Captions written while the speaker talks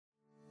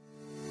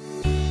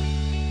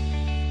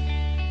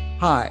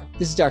Hi,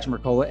 this is Dr.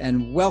 Mercola,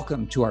 and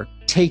welcome to our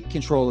Take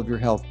Control of Your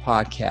Health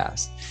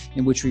podcast,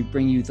 in which we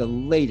bring you the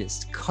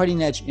latest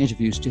cutting-edge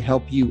interviews to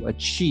help you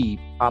achieve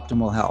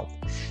optimal health.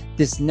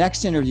 This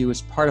next interview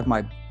is part of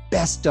my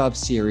Best Of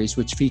series,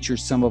 which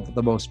features some of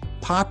the most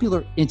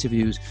popular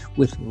interviews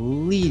with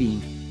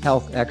leading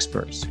health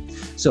experts.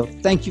 So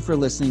thank you for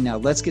listening. Now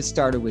let's get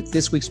started with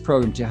this week's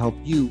program to help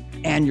you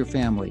and your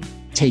family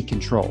take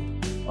control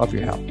of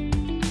your health.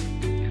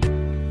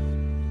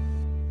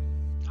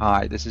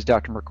 Hi, this is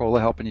Dr. Mercola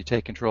helping you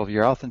take control of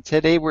your health, and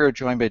today we're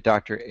joined by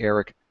Dr.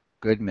 Eric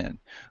Goodman,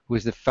 who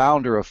is the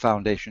founder of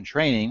Foundation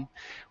Training,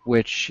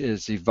 which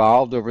has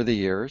evolved over the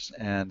years,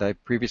 and I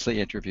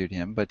previously interviewed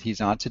him, but he's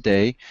on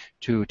today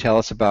to tell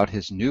us about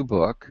his new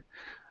book,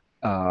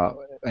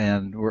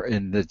 and we're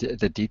in the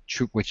deep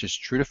truth, which is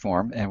True to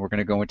Form, and we're going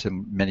to go into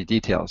many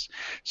details.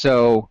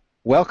 So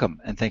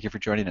welcome, and thank you for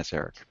joining us,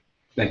 Eric.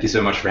 Thank you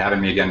so much for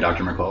having me again,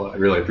 Dr. Mercola. I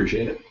really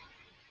appreciate it.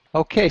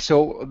 Okay,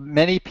 so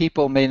many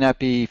people may not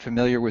be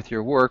familiar with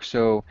your work,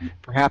 so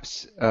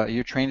perhaps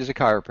you're trained as a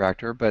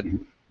chiropractor, but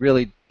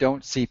really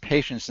don't see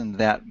patients in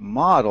that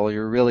model.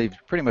 You're really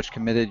pretty much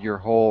committed your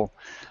whole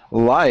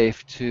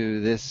life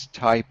to this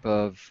type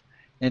of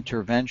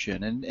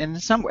intervention, and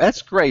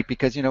that's great,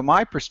 because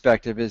my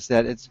perspective is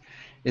that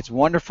it's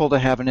wonderful to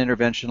have an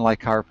intervention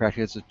like chiropractic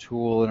as a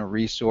tool and a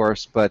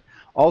resource, but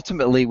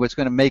ultimately what's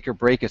going to make or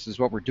break us is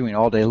what we're doing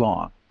all day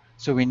long.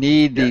 So we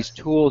need these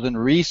tools and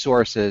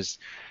resources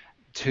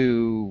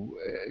to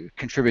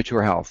contribute to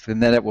our health,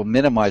 and then it will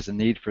minimize the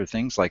need for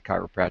things like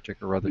chiropractic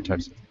or other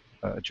types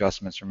of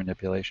adjustments or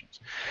manipulations.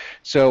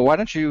 So why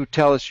don't you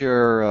tell us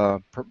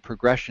your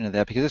progression of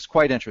that, because it's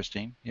quite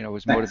interesting. It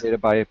was motivated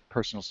by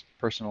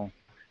personal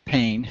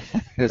pain,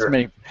 as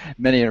many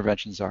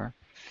interventions are.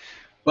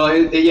 Well,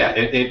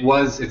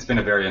 it's been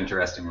a very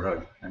interesting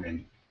road. I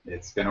mean,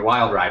 it's been a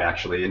wild ride,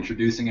 actually,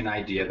 introducing an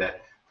idea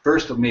that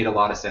first made a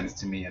lot of sense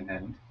to me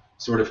and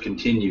sort of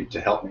continued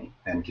to help me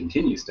and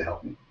continues to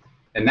help me.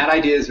 And that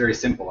idea is very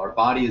simple. Our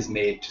body is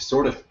made to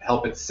sort of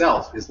help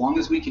itself as long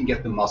as we can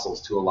get the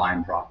muscles to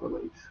align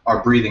properly,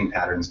 our breathing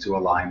patterns to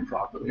align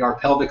properly, our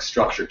pelvic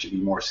structure to be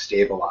more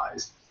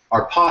stabilized,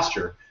 our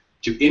posture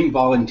to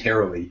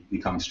involuntarily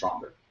become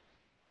stronger.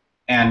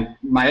 And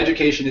my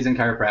education is in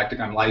chiropractic.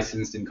 I'm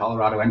licensed in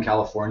Colorado and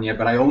California,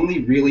 but I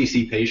only really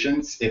see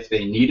patients if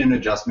they need an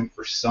adjustment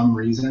for some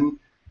reason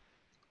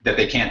that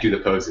they can't do the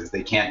poses.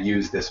 They can't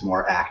use this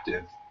more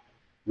active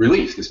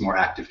relief, this more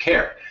active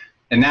care.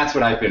 And that's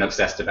what I've been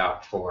obsessed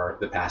about for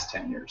the past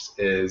 10 years,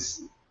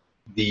 is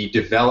the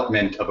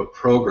development of a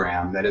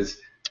program that is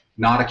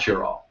not a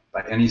cure-all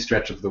by any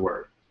stretch of the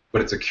word,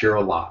 but it's a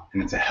cure-a-lot,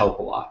 and it's a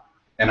help-a-lot.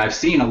 And I've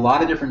seen a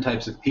lot of different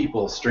types of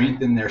people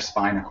strengthen their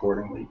spine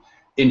accordingly,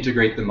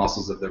 integrate the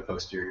muscles of their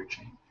posterior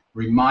chain,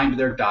 remind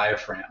their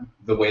diaphragm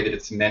the way that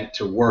it's meant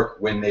to work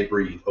when they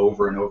breathe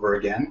over and over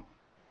again,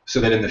 so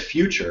that in the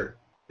future,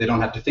 they don't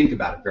have to think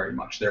about it very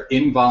much. Their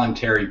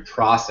involuntary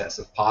process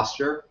of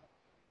posture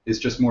is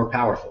just more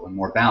powerful and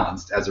more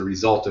balanced as a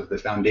result of the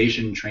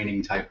foundation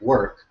training type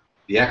work,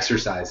 the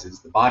exercises,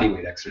 the body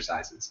weight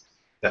exercises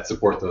that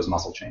support those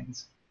muscle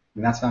chains.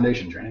 And that's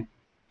foundation training.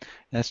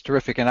 That's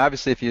terrific. And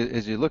obviously,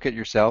 as you look at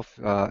yourself,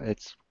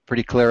 it's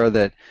pretty clear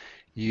that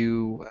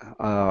you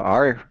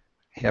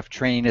have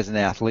trained as an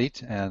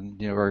athlete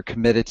and are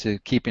committed to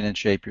keeping in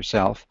shape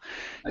yourself.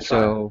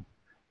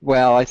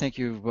 Well, I think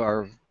you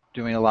are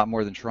doing a lot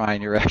more than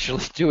trying. You're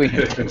actually doing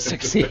it and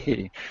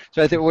succeeding.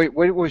 So I think,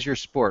 what was your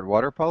sport?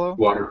 Water polo?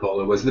 Water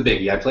polo was the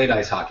biggie. I played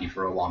ice hockey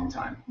for a long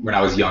time. When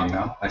I was young,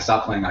 though. I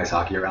stopped playing ice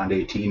hockey around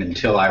 18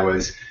 until I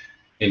was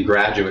in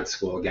graduate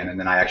school again, and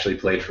then I actually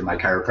played for my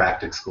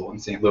chiropractic school in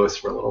St. Louis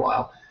for a little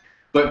while.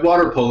 But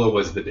water polo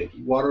was the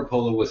biggie. Water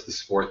polo was the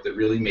sport that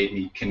really made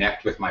me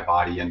connect with my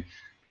body and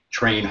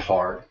train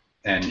hard,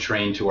 and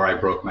train to where I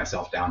broke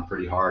myself down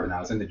pretty hard, and I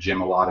was in the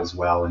gym a lot as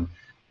well. And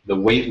the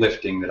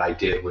weightlifting that I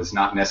did was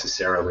not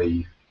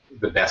necessarily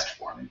the best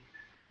for me.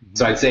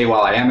 So I'd say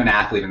while I am an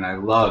athlete and I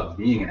love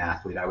being an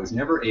athlete, I was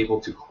never able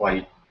to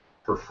quite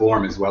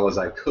perform as well as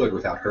I could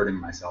without hurting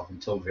myself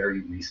until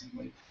very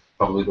recently,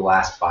 probably the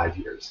last 5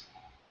 years.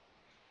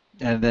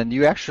 And then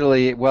you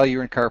actually, while you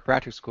were in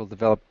chiropractic school,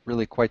 developed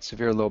really quite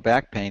severe low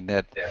back pain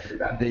that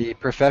the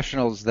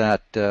professionals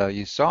that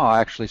you saw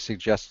actually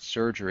suggested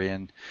surgery,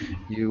 and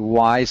you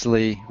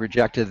wisely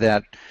rejected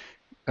that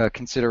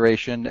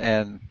consideration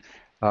and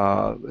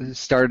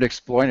started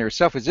exploring it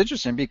yourself. It's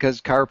interesting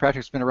because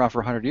chiropractic's been around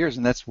for 100 years,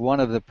 and that's one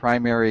of the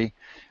primary,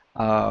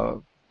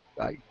 I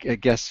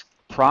guess,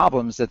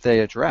 problems that they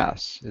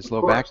address is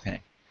low back pain.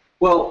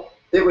 Well,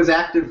 it was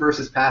active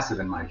versus passive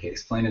in my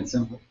case, plain and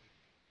simple.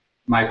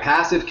 My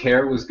passive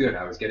care was good.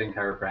 I was getting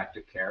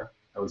chiropractic care.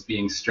 I was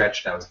being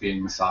stretched. I was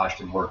being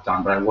massaged and worked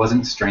on, but I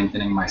wasn't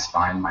strengthening my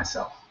spine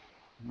myself.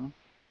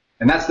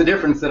 And that's the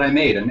difference that I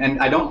made. And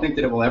I don't think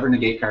that it will ever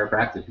negate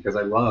chiropractic, because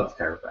I love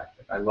chiropractic.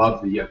 I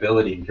love the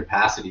ability and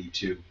capacity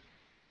to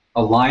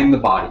align the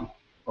body,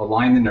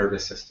 align the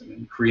nervous system,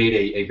 and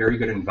create a very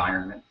good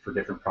environment for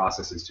different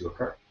processes to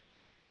occur.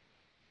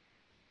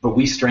 But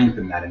we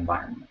strengthen that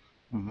environment.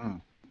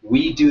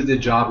 we do the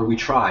job, or we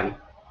try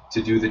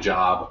to do the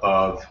job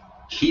of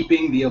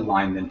keeping the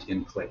alignment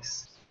in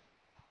place.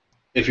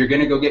 If you're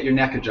going to go get your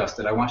neck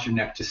adjusted, I want your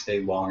neck to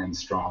stay long and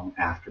strong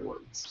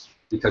afterwards,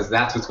 because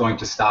that's what's going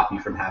to stop you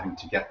from having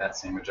to get that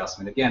same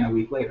adjustment again a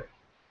week later.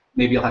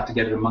 Maybe you'll have to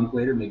get it a month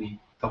later, maybe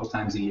a couple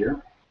times a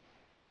year.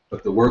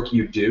 But the work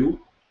you do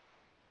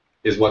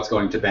is what's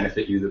going to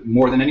benefit you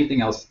more than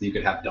anything else that you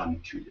could have done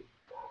to you.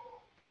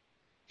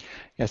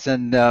 Yes,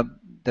 and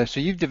so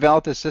you've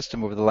developed this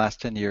system over the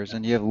last 10 years,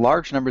 and you have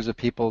large numbers of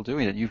people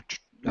doing it. You've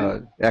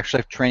actually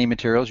have training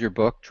materials, your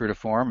book, True to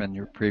Form, and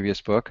your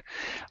previous book,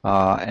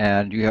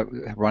 and you have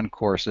run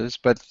courses,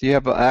 but you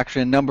have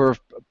actually a number of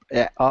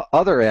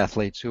other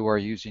athletes who are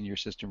using your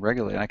system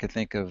regularly. And I could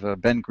think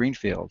of Ben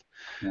Greenfield,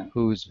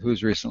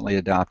 who's recently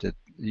adopted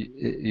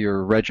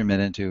your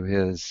regimen into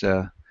his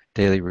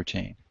daily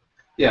routine.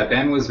 Yeah,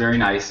 Ben was very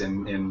nice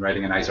in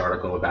writing a nice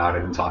article about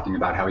it and talking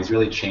about how he's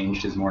really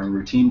changed his morning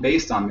routine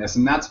based on this,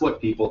 and that's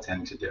what people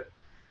tend to do.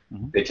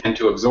 Mm-hmm. They tend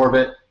to absorb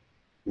it,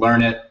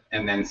 learn it,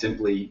 and then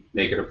simply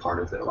make it a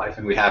part of their life,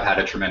 and we have had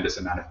a tremendous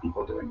amount of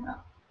people doing that.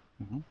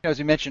 Mm-hmm. As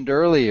you mentioned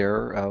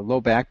earlier,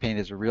 low back pain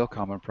is a real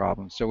common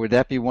problem. So would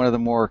that be one of the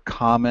more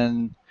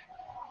common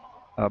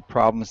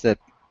problems that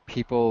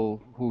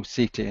people who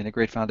seek to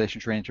integrate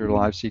foundation training into their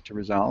lives seek to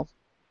resolve?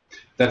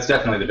 That's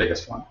definitely the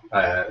biggest one,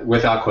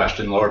 without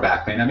question. Lower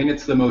back pain. I mean,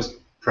 it's the most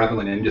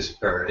prevalent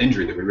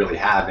injury that we really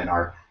have in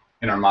our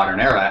modern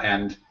era,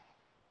 and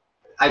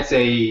I'd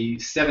say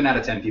 7 out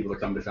of 10 people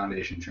that come to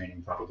foundation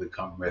training probably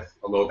come with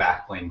a low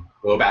back pain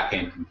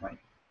complaint.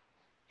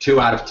 2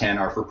 out of 10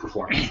 are for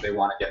performance. They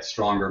want to get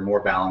stronger,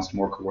 more balanced,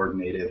 more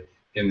coordinated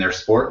in their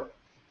sport.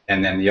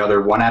 And then the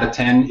other 1 out of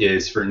 10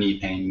 is for knee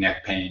pain,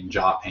 neck pain,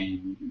 jaw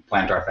pain,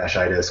 plantar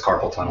fasciitis,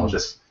 carpal tunnel,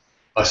 just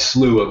a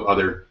slew of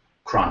other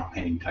chronic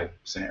pain type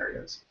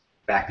scenarios.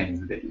 Back pain is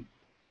the biggie.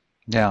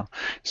 Yeah.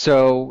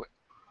 So,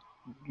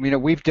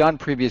 we've done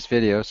previous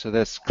videos, so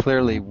that's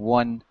clearly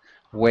one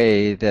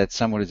way that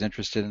someone who's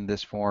interested in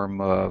this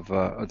form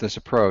of this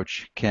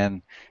approach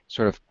can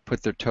sort of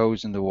put their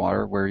toes in the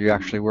water, where you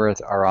actually were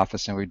at our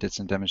office and we did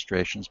some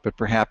demonstrations. But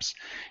perhaps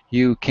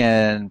you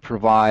can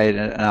provide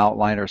an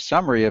outline or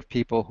summary of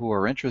people who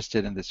are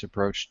interested in this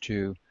approach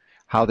to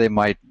how they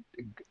might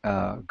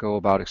go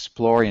about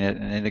exploring it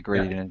and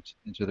integrating it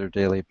into their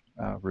daily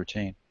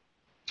routine.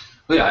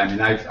 Well, yeah, I mean,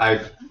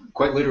 I've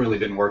quite literally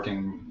been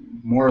working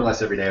more or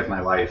less every day of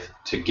my life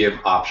to give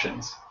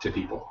options to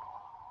people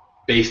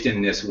based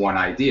in this one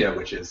idea,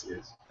 which is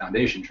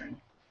foundation training.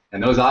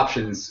 And those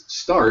options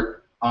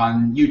start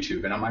on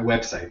YouTube and on my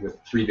website with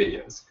 3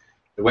 videos.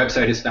 The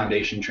website is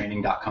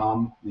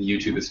foundationtraining.com. The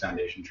YouTube is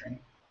Foundation Training.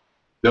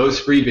 Those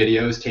free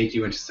videos take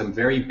you into some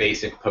very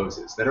basic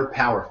poses that are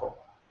powerful.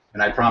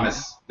 And I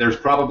promise there's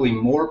probably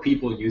more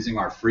people using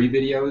our free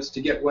videos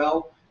to get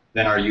well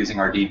than are using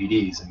our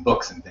DVDs and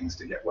books and things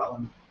to get well.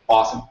 And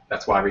awesome.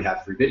 That's why we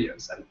have free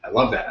videos. I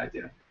love that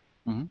idea.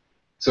 Mm-hmm.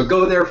 So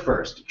go there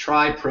first.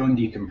 Try prone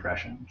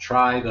decompression.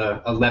 Try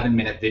the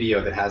 11-minute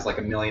video that has like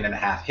 1.5 million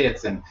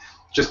hits, and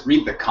just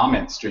read the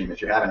comment stream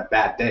if you're having a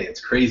bad day.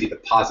 It's crazy the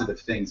positive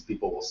things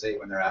people will say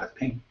when they're out of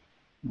pain.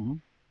 Mm-hmm.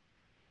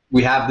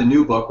 We have the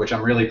new book, which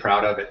I'm really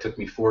proud of. It took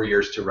me 4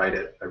 years to write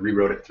it. I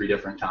rewrote it 3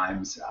 different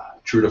times,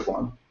 True to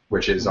Form,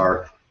 which is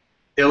our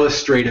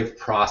illustrative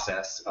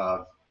process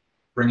of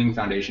bringing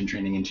foundation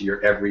training into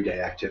your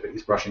everyday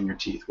activities, brushing your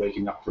teeth,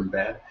 waking up from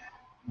bed,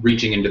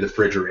 reaching into the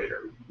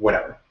refrigerator,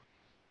 whatever.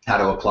 How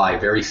to apply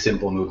very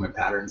simple movement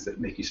patterns that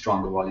make you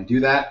stronger while you do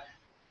that.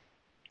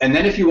 And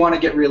then if you want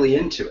to get really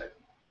into it,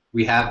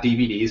 we have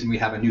DVDs and we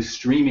have a new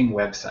streaming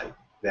website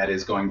that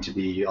is going to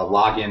be a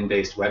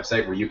login-based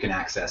website where you can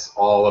access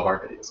all of our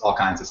videos, all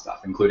kinds of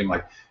stuff, including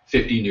like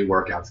 50 new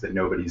workouts that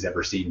nobody's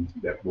ever seen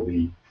that will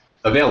be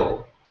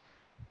available,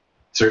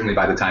 certainly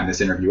by the time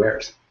this interview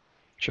airs.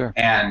 Sure.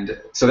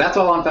 And so that's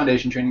all on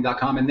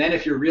foundationtraining.com. And then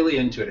if you're really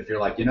into it, if you're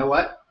like, you know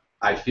what,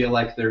 I feel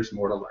like there's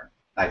more to learn.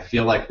 I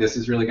feel like this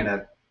is really going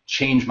to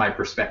change my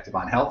perspective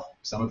on health.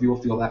 Some of you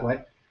will feel that way.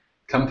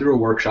 Come through a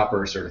workshop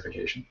or a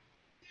certification.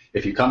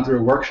 If you come through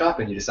a workshop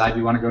and you decide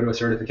you want to go to a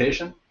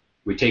certification,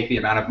 we take the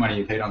amount of money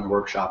you paid on the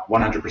workshop,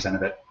 100%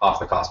 of it, off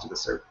the cost of the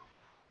cert.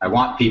 I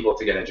want people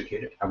to get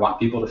educated. I want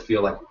people to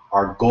feel like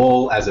our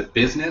goal as a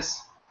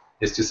business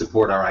is to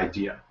support our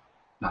idea,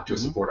 not to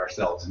support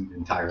ourselves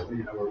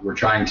entirely. We're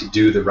trying to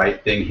do the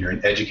right thing here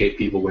and educate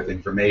people with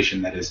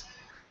information that is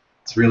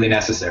it's really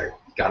necessary.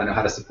 You've got to know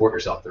how to support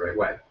yourself the right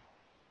way.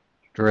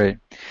 Great.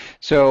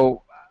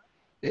 So,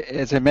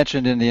 as I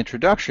mentioned in the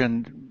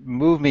introduction,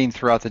 moving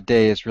throughout the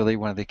day is really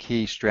one of the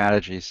key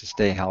strategies to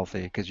stay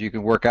healthy, because you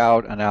can work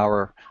out an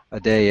hour a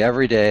day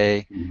every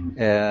day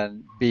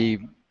and be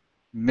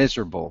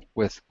miserable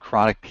with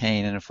chronic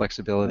pain and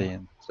inflexibility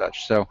and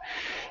such. So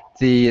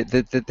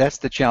that's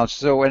the challenge.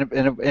 So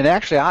and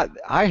actually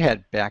I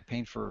had back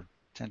pain for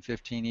 10,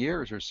 15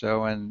 years or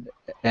so,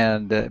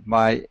 and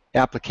my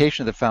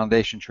application of the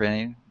foundation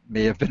training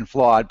may have been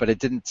flawed, but it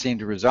didn't seem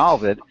to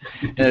resolve it,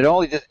 and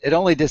it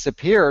only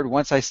disappeared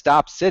once I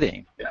stopped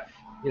sitting,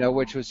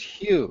 which was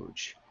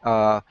huge.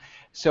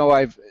 So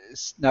I've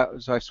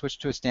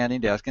switched to a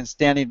standing desk, and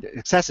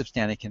excessive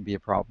standing can be a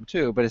problem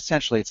too, but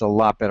essentially it's a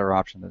lot better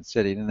option than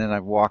sitting. And then I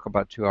walk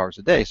about 2 hours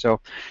a day. So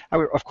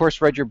of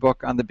course, read your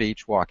book on the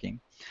beach walking,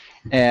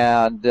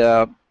 and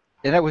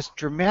it was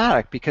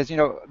dramatic because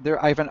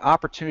I have an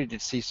opportunity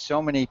to see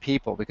so many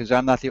people because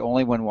I'm not the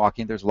only one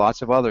walking. There's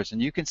lots of others,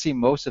 and you can see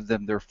most of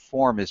them. Their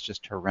form is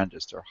just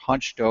horrendous. They're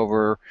hunched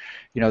over,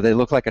 they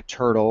look like a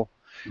turtle,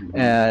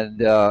 and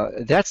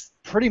that's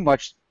pretty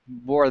much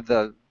more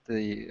the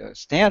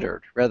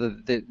standard rather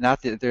than they're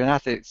not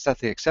the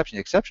exception. The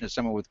exception is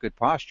someone with good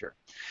posture.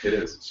 It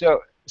is.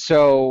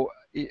 So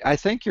I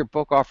think your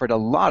book offered a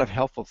lot of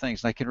helpful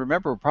things, and I can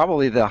remember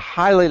probably the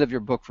highlight of your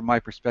book from my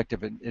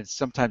perspective, and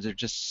sometimes they're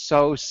just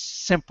so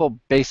simple,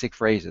 basic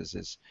phrases,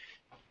 is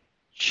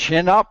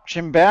chin up,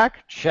 chin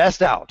back,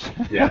 chest out.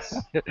 Yes.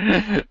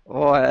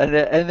 Oh,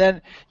 and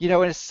then,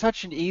 and it's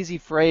such an easy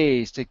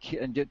phrase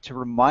to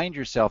remind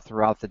yourself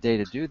throughout the day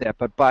to do that,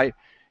 but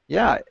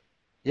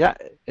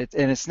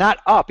it's not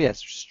up, it's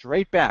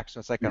straight back, so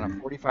it's like on a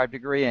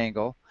 45-degree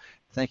angle.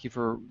 Thank you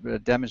for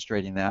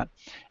demonstrating that.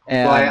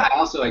 And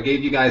well, I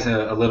gave you guys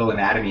a little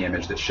anatomy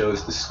image that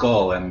shows the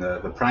skull and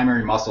the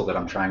primary muscle that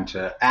I'm trying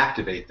to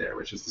activate there,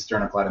 which is the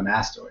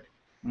sternocleidomastoid,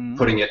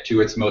 putting it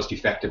to its most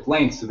effective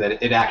length so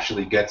that it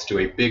actually gets to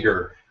a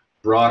bigger,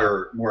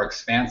 broader, more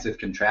expansive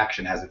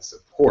contraction as it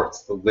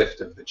supports the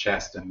lift of the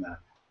chest and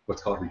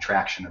what's called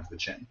retraction of the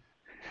chin.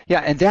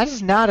 Yeah, and that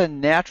is not a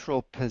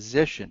natural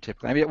position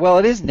typically. I mean, well,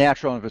 it is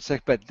natural,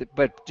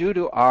 but due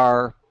to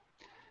our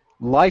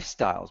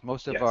lifestyles,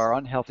 most of our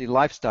unhealthy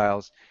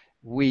lifestyles,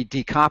 we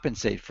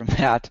decompensate from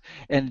that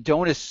and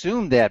don't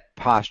assume that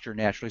posture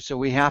naturally. So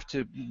we have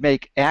to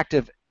make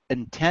active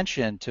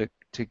intention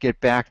to get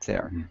back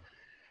there.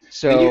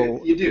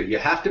 So you do. You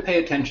have to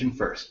pay attention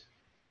first.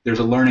 There's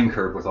a learning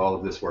curve with all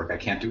of this work. I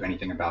can't do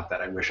anything about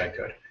that. I wish I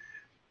could.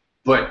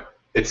 But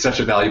it's such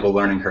a valuable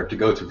learning curve to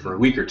go through for a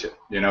week or two.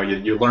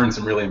 You learn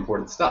some really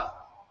important stuff.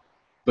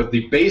 But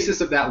the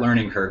basis of that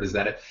learning curve is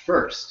that at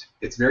first,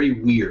 it's very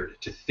weird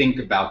to think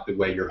about the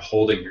way you're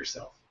holding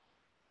yourself.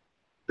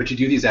 But you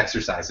do these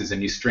exercises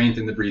and you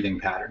strengthen the breathing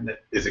pattern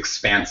that is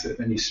expansive,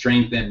 and you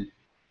strengthen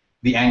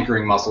the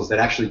anchoring muscles that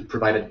actually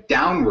provide a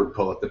downward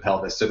pull at the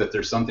pelvis so that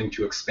there's something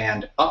to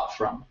expand up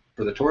from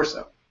for the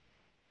torso.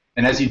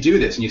 And as you do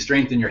this and you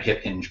strengthen your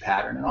hip hinge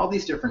pattern and all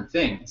these different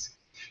things,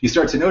 you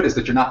start to notice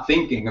that you're not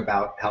thinking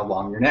about how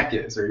long your neck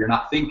is, or you're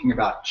not thinking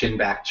about chin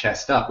back,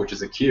 chest up, which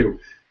is a cue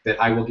that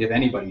I will give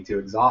anybody to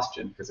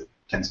exhaustion because it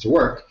tends to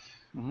work.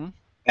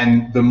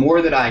 And the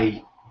more that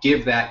I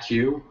give that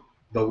cue,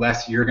 the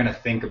less you're going to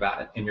think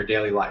about it in your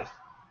daily life.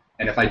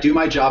 And if I do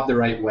my job the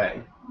right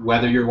way,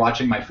 whether you're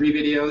watching my free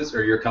videos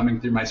or you're coming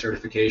through my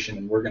certification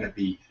and we're going to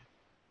be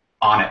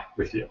on it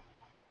with you,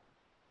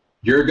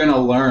 you're going to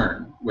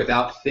learn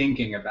without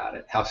thinking about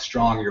it how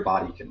strong your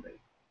body can be.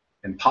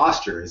 And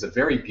posture is a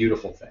very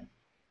beautiful thing,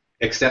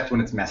 except when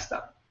it's messed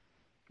up.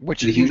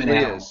 Which it usually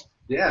is.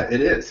 Yeah,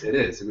 it is. It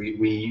is.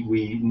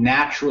 We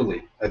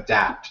naturally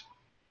adapt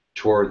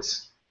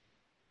towards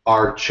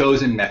our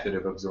chosen method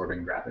of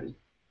absorbing gravity.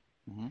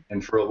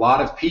 And for a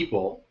lot of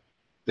people,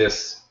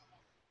 this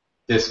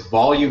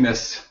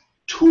voluminous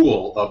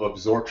tool of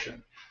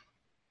absorption,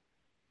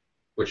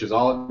 which is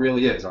all it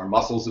really is, our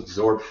muscles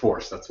absorb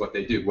force. That's what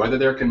they do. Whether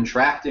they're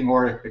contracting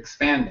or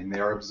expanding,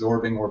 they are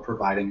absorbing or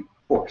providing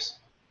force.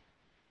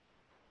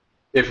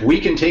 If we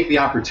can take the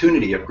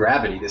opportunity of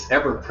gravity, this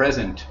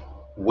ever-present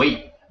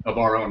weight of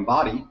our own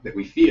body that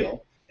we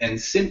feel, and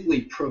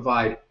simply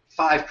provide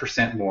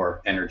 5%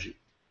 more energy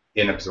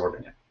in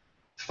absorbing it,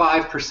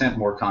 5%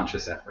 more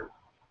conscious effort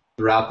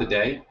throughout the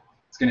day,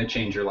 it's going to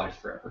change your life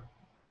forever.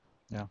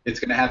 It's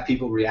going to have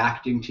people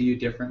reacting to you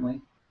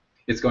differently.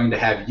 It's going to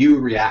have you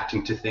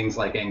reacting to things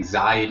like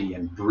anxiety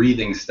and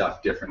breathing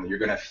stuff differently. You're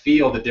going to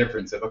feel the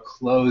difference of a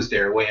closed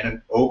airway and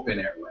an open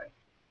airway.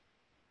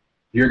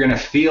 You're going to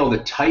feel the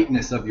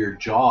tightness of your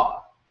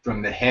jaw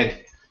from the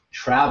head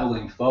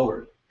traveling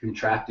forward,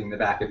 contracting the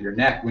back of your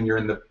neck when you're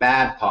in the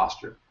bad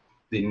posture,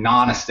 the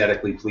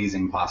non-aesthetically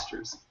pleasing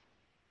postures.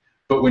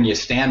 But when you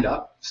stand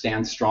up,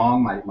 stand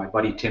strong, my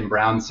buddy Tim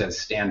Brown says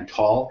stand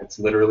tall. It's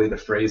literally the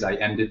phrase I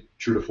ended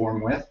True to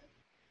Form with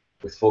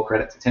full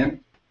credit to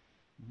Tim.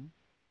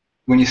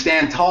 When you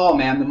stand tall,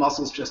 man, the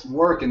muscles just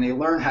work and they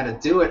learn how to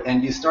do it,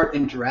 and you start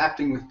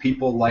interacting with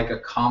people like a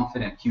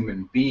confident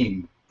human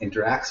being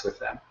interacts with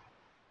them.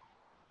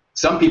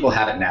 Some people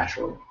have it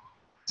naturally.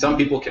 Some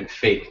people can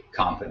fake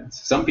confidence.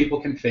 Some people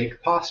can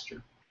fake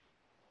posture.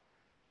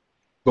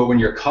 But when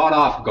you're caught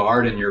off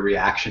guard and your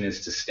reaction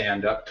is to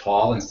stand up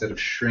tall instead of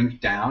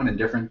shrink down and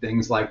different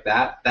things like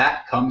that,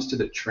 that comes to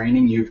the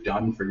training you've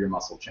done for your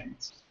muscle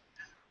chains.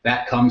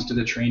 That comes to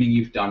the training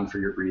you've done for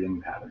your breathing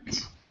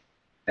patterns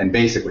and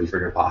basically for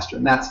your posture.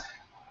 And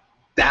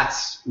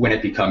that's when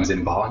it becomes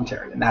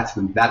involuntary. And that's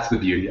the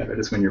beauty of it,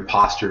 is when your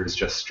posture is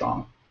just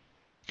strong.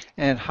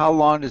 And how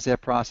long does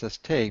that process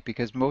take?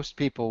 Because most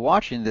people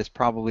watching this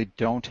probably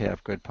don't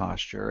have good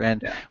posture,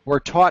 and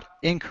we're taught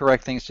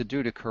incorrect things to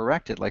do to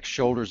correct it, like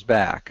shoulders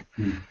back.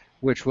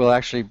 which will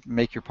actually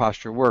make your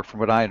posture work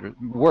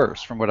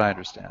worse from what I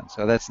understand.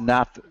 So that's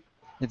not,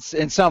 it's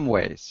in some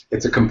ways.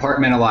 It's a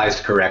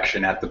compartmentalized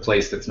correction at the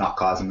place that's not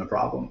causing the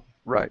problem.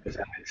 Right. If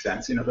that makes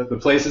sense. You know, the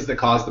places that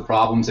cause the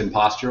problems in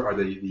posture are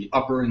the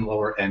upper and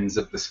lower ends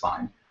of the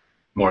spine,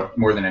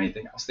 more than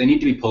anything else. They need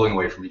to be pulling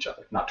away from each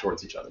other, not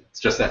towards each other.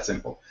 It's just that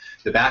simple.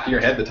 The back of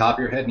your head, the top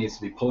of your head needs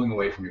to be pulling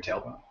away from your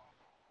tailbone.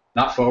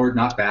 Not forward,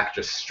 not back,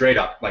 just straight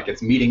up, like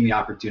it's meeting the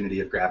opportunity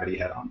of gravity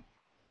head on.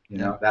 You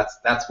know,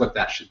 that's what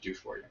that should do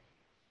for you.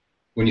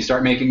 When you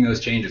start making those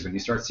changes, when you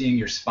start seeing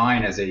your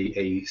spine as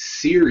a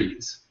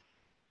series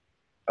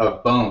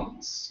of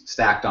bones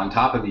stacked on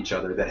top of each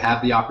other that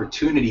have the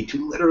opportunity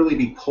to literally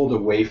be pulled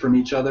away from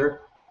each other,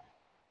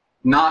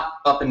 not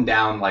up and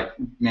down like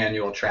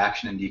manual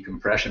traction and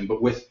decompression,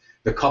 but with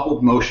the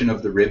coupled motion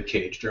of the rib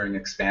cage during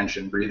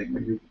expansion breathing.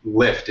 When you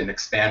lift and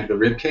expand the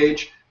rib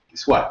cage,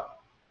 guess what?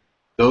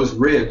 Those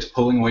ribs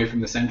pulling away from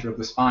the center of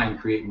the spine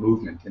create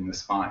movement in the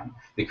spine.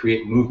 They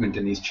create movement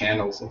in these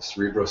channels of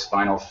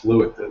cerebrospinal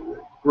fluid,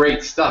 the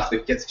great stuff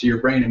that gets to your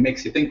brain and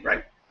makes you think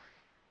right.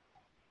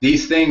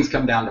 These things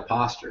come down to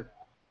posture,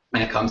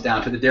 and it comes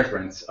down to the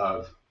difference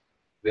of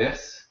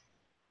this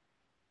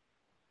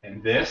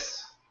and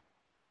this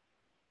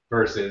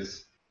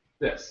versus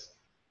this.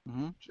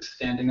 Mm-hmm. Just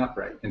standing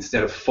upright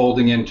instead of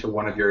folding into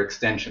one of your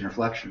extension or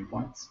flexion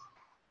points.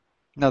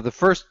 Now, the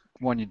first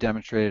one you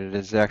demonstrated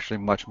is actually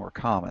much more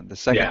common. The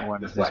second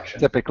one is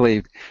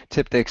typically,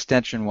 the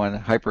extension one,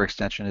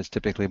 hyperextension, is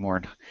typically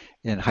more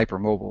in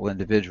hypermobile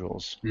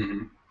individuals.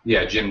 Mm-hmm.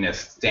 Yeah,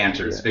 gymnasts,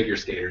 dancers, figure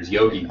skaters,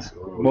 yogis.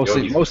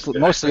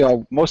 Mostly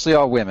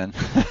all women.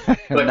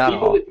 But not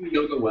people all. that do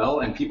yoga well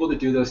and people that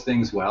do those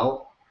things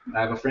well,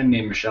 I have a friend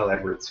named Michelle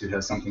Edwards who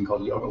has something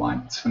called Yoga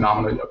Line. It's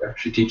phenomenal yoga.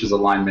 She teaches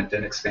alignment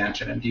and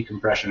expansion and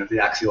decompression of the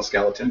axial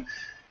skeleton.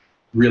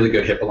 Really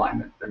good hip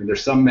alignment. I mean,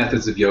 there's some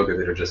methods of yoga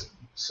that are just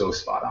so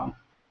spot on.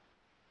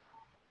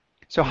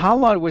 So how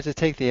long would it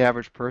take the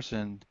average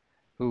person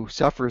who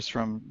suffers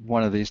from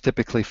one of these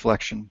typically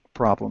flexion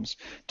problems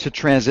to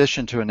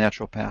transition to a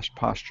natural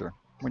posture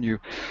when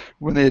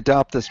they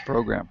adopt this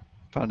program,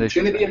 foundation?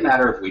 It's going to be a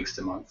matter of weeks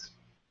to months.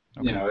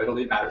 Okay. You know, it'll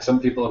be a matter. Some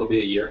people it'll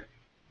be a year.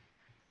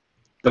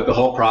 But the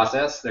whole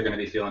process, they're going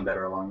to be feeling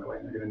better along the way.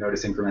 They're going to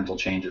notice incremental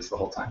changes the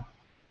whole time.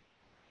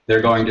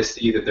 They're going to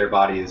see that their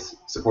body is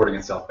supporting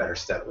itself better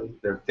steadily.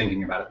 They're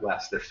thinking about it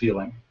less. They're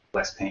feeling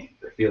less pain.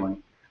 They're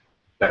feeling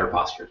better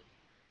posture.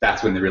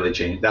 That's when the real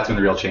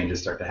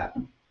changes start to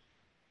happen.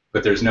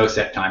 But there's no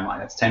set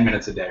timeline. It's 10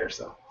 minutes a day or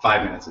so,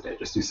 5 minutes a day.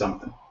 Just do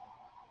something.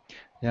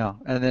 Yeah,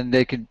 and then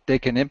they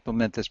can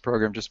implement this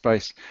program just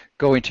by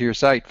going to your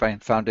site,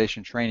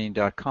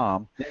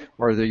 foundationtraining.com,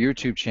 or the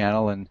YouTube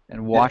channel, and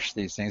watch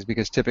these things,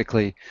 because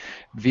typically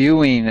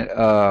viewing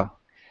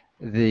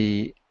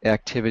the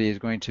activity is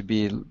going to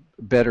be a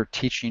better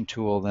teaching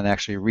tool than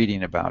actually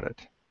reading about it.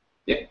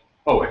 Yeah,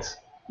 always.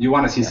 You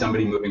want to see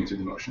somebody moving through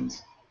the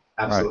motions.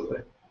 Absolutely.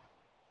 Right.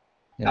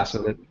 Yeah,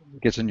 absolutely. So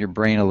that gets in your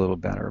brain a little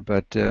better.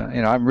 But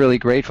I'm really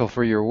grateful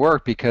for your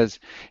work, because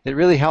it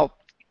really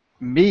helped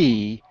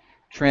me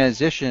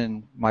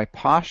transition my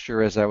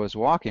posture as I was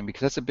walking, because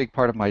that's a big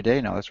part of my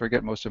day now. That's where I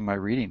get most of my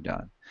reading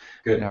done.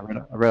 Good. I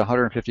read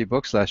 150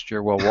 books last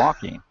year while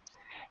walking.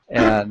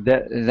 And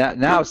that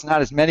now it's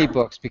not as many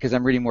books because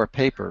I'm reading more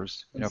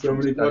papers. So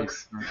many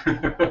books.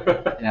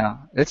 Yeah,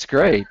 it's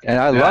great, and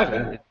I love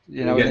it.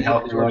 You get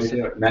healthy while you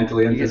do it.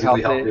 Mentally and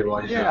physically healthy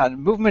while you do it. Yeah,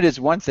 movement is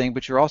one thing,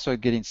 but you're also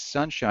getting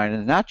sunshine,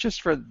 and not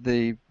just for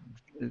the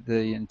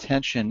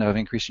intention of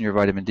increasing your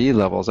vitamin D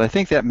levels. I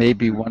think that may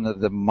be one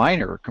of the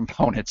minor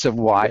components of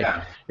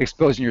why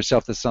exposing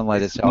yourself to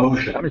sunlight is helpful.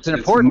 I mean, it's an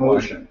important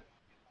one.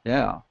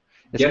 Yeah.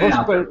 Getting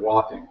out there,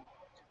 walking.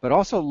 But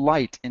also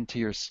light into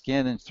your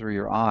skin and through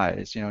your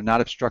eyes,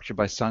 not obstructed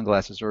by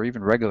sunglasses or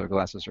even regular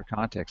glasses or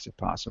contacts if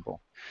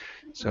possible.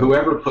 So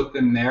whoever put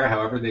them there,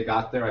 however they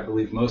got there, I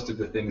believe most of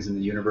the things in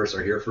the universe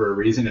are here for a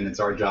reason, and it's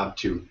our job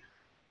to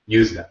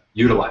use them,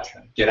 utilize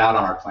them, get out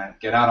on our planet,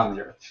 get out on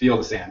the earth, feel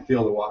the sand,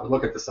 feel the water,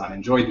 look at the sun,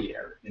 enjoy the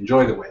air,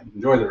 enjoy the wind,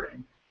 enjoy the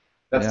rain.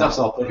 That stuff's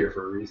all put here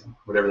for a reason,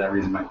 whatever that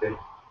reason might be.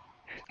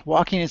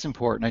 Walking is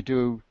important. I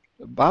do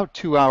about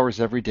 2 hours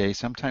every day,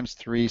 sometimes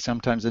 3,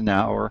 sometimes an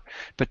hour,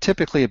 but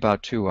typically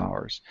about 2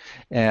 hours.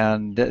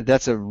 And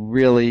that's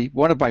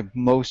one of my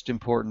most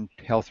important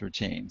health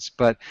routines.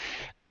 But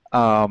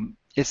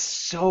it's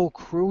so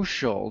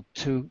crucial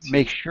to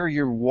make sure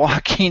you're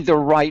walking the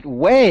right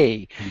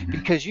way,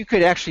 because you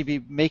could actually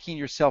be making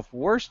yourself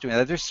worse doing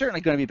that. There's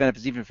certainly going to be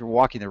benefits even if you're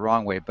walking the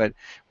wrong way, but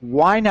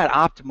why not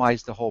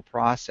optimize the whole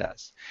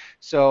process?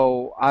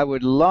 So I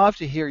would love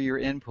to hear your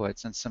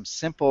inputs on some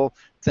simple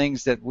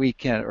things that we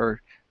can,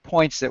 or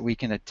points that we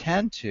can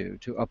attend to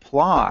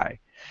apply.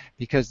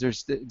 Because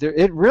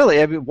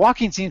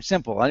walking seems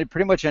simple.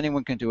 Pretty much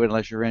anyone can do it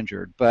unless you're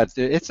injured, but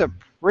it's a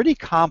pretty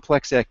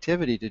complex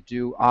activity to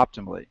do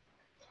optimally.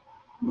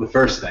 The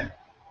first thing.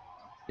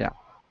 Yeah.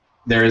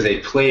 There is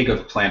a plague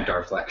of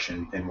plantar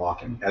flexion in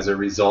walking as a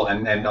result,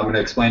 and I'm going to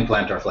explain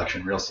plantar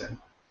flexion real soon.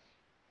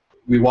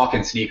 We walk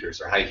in sneakers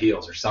or high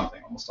heels or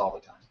something almost all the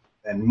time.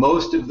 And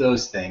most of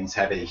those things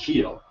have a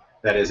heel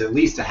that is at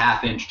least a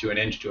half inch to an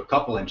inch to a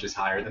couple inches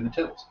higher than the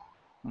toes.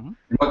 Mm-hmm.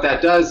 And what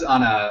that does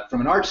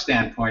from an arch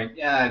standpoint,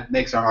 yeah, it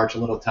makes our arch a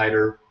little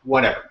tighter,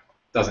 whatever,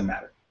 doesn't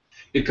matter.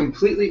 It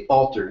completely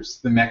alters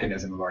the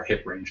mechanism of our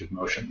hip range of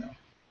motion, though.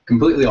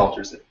 Completely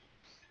alters it.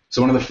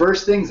 So one of the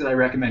first things that I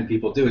recommend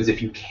people do is,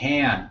 if you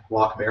can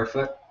walk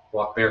barefoot,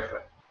 walk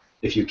barefoot.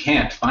 If you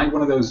can't, find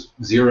one of those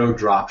zero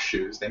drop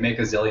shoes. They make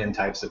a zillion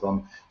types of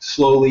them.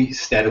 Slowly,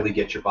 steadily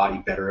get your body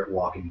better at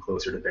walking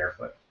closer to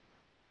barefoot.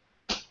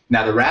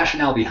 Now, the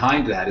rationale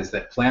behind that is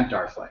that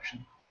plantar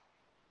flexion,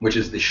 which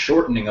is the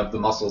shortening of the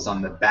muscles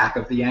on the back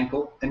of the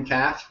ankle and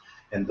calf,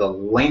 and the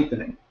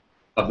lengthening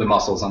of the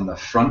muscles on the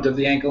front of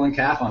the ankle and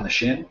calf, on the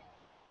shin,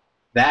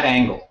 that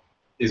angle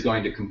is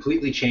going to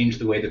completely change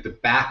the way that the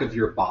back of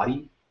your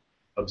body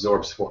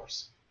absorbs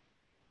force.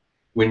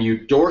 When you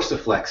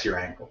dorsiflex your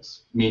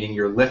ankles, meaning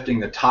you're lifting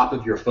the top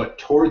of your foot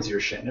towards your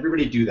shin,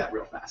 everybody do that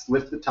real fast.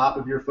 Lift the top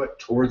of your foot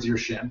towards your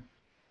shin.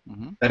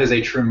 Mm-hmm. That is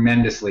a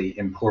tremendously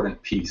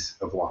important piece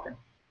of walking.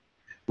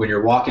 When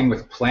you're walking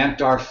with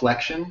plantar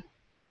flexion,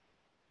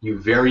 you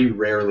very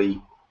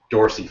rarely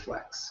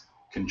dorsiflex,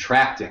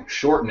 contracting,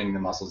 shortening the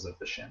muscles of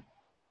the shin.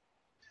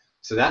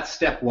 So that's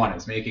step one,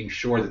 is making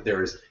sure that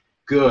there is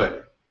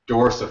good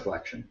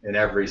dorsiflexion in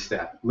every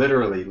step.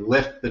 Literally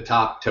lift the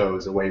top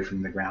toes away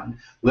from the ground.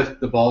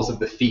 Lift the balls of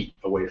the feet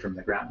away from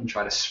the ground and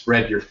try to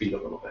spread your feet a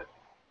little bit.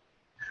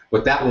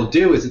 What that will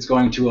do is it's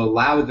going to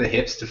allow the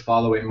hips to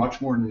follow a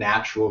much more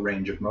natural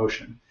range of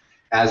motion.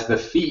 As the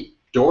feet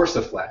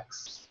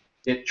dorsiflex,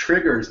 it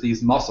triggers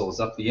these muscles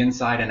up the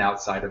inside and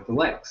outside of the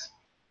legs.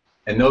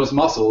 And those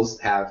muscles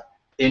have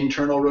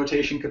internal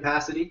rotation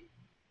capacity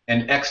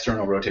and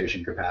external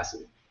rotation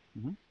capacity,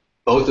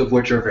 both of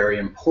which are very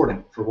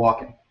important for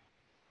walking.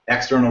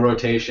 External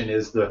rotation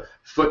is the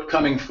foot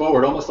coming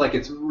forward, almost like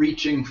it's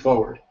reaching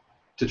forward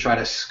to try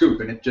to scoop,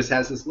 and it just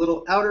has this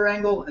little outer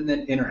angle and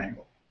then inner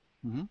angle.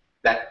 Mm-hmm.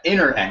 That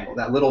inner angle,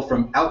 that little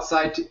from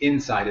outside to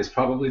inside, is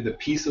probably the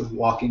piece of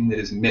walking that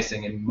is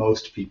missing in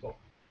most people.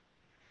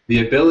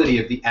 The ability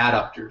of the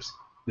adductors,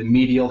 the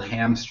medial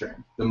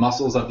hamstring, the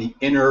muscles of the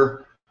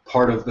inner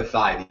part of the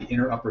thigh, the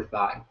inner upper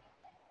thigh,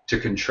 to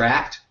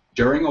contract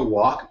during a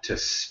walk, to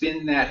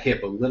spin that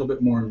hip a little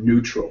bit more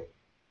neutral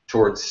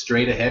towards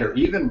straight ahead, or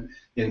even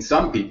in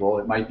some people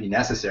it might be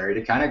necessary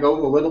to kind of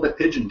go a little bit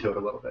pigeon-toed a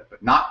little bit,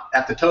 but not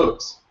at the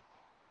toes,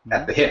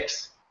 at the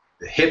hips.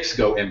 The hips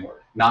go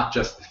inward, not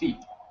just the feet.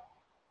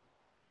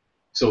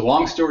 So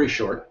long story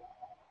short,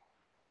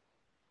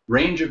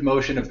 range of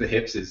motion of the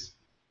hips is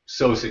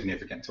so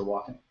significant to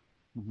walking.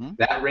 Mm-hmm.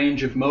 That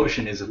range of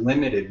motion is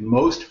limited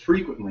most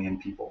frequently in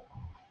people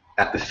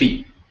at the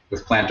feet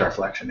with plantar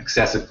flexion,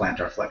 excessive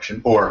plantar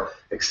flexion, or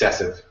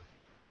excessive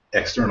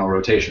external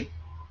rotation.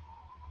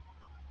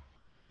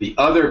 The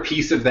other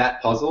piece of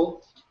that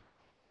puzzle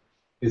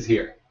is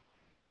here.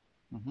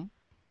 Mm-hmm.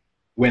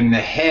 When the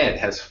head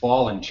has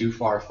fallen too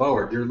far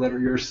forward,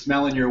 you're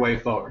smelling your way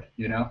forward,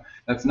 you know?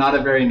 That's not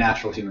a very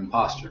natural human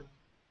posture.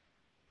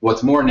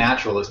 What's more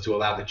natural is to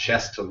allow the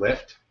chest to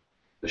lift,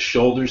 the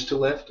shoulders to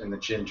lift, and the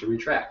chin to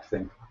retract.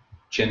 Think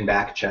chin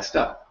back, chest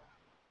up.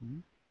 Mm-hmm.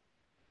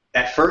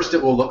 At first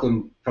it will look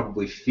and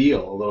probably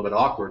feel a little bit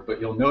awkward,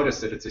 but you'll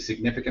notice that it's a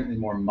significantly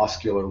more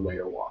muscular way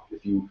to walk.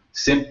 If you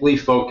simply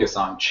focus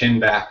on chin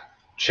back,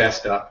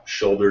 chest up,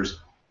 shoulders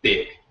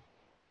big,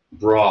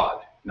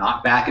 broad,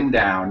 not back and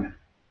down,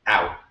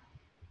 out.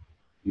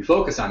 You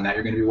focus on that,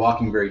 you're going to be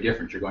walking very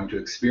different. You're going to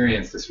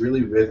experience this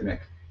really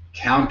rhythmic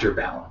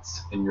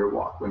counterbalance in your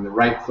walk. When the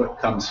right foot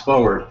comes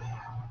forward,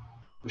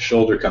 the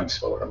shoulder comes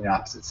forward on the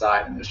opposite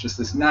side, and there's just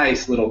this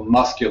nice little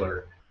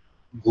muscular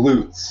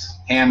glutes,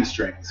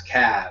 hamstrings,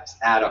 calves,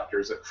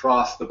 adductors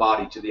across the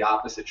body to the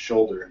opposite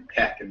shoulder and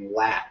pec and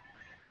lat.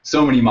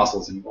 So many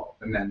muscles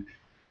involved. And then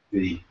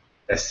the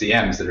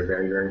SCMs that are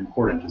very, very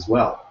important as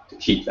well to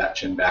keep that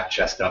chin back,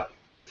 chest up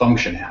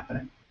function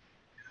happening.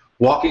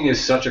 Walking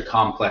is such a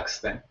complex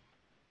thing.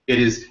 It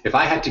is, if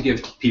I had to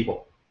give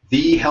people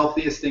the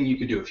healthiest thing you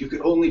could do, if you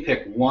could only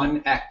pick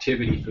one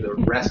activity for the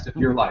rest of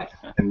your life,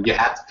 and you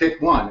had to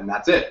pick one and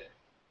that's it,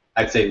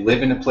 I'd say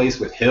live in a place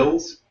with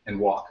hills and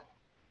walk.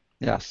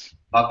 Yes.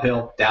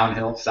 Uphill,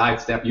 downhill,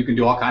 sidestep. You can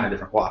do all kinds of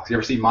different walks. You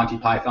ever see Monty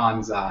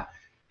Python's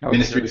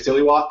Ministry of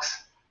Silly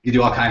Walks? You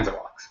do all kinds of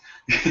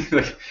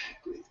walks.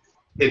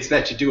 It's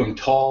that you do them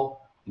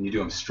tall and you do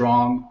them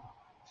strong,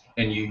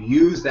 and you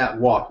use that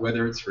walk,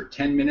 whether it's for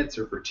 10 minutes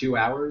or for 2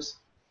 hours,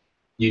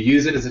 you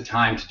use it as a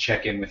time to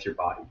check in with your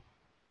body.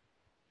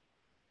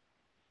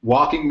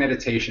 Walking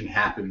meditation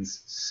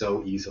happens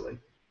so easily.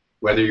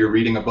 Whether you're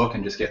reading a book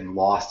and just getting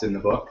lost in the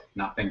book,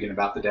 not thinking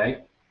about the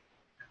day,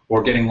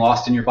 or getting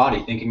lost in your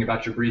body, thinking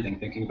about your breathing,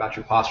 thinking about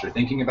your posture,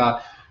 thinking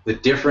about the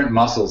different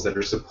muscles that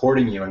are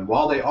supporting you. And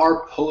while they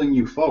are pulling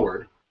you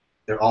forward,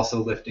 they're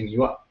also lifting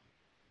you up.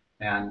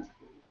 And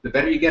the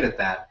better you get at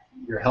that,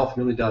 your health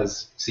really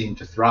does seem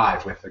to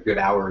thrive with a good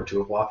hour or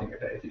two of walking a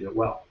day if you do it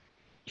well.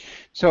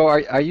 So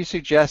are you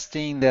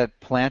suggesting that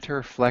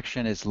plantar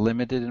flexion is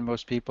limited in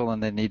most people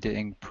and they need to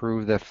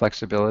improve the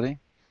flexibility?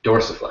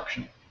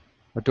 Dorsiflexion.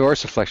 A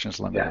dorsiflexion is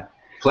limited. Yeah.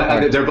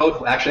 Right. They're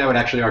both, actually, I would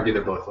actually argue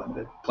they're both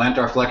limited.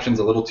 Plantar flexion's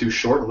a little too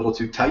short, a little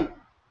too tight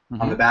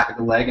on the back of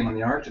the leg and on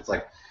the arch. It's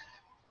like,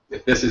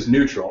 if this is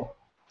neutral,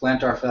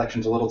 plantar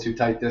flexion's a little too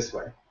tight this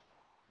way.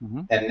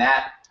 And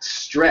that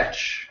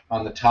stretch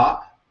on the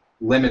top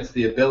limits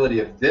the ability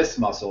of this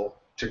muscle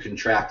to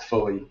contract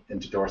fully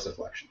into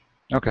dorsiflexion.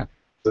 Okay.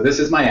 So this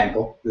is my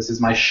ankle. This is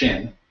my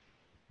shin.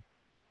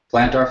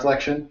 Plantar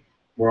flexion,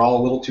 we're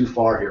all a little too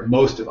far here.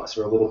 Most of us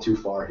are a little too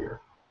far here,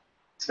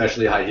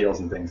 especially high heels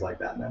and things like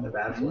that, and then they're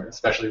bad for it,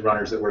 especially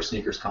runners that wear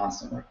sneakers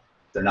constantly.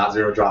 They're not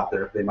zero drop.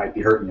 They might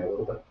be hurting you a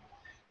little bit.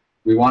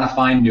 We want to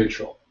find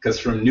neutral, because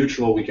from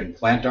neutral we can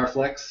plantar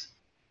flex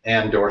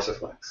and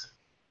dorsiflex.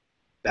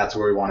 That's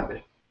where we want to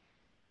be.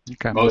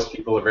 Okay. Most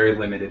people are very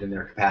limited in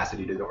their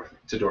capacity to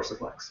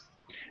dorsiflex.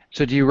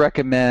 So do you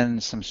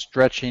recommend some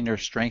stretching or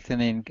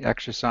strengthening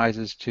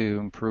exercises to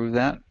improve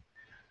that?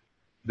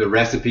 The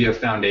recipe of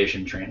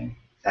foundation training,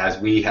 as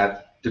we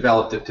have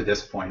developed it to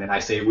this point, and I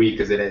say we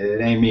because it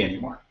ain't me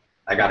anymore.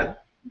 I got a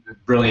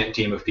brilliant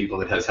team of people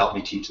that has helped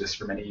me teach this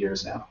for many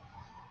years now.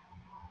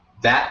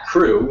 That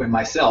crew and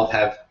myself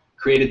have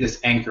created this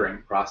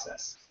anchoring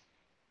process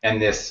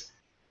and this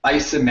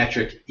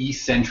isometric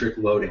eccentric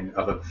loading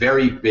of a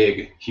very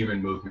big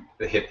human movement,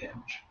 the hip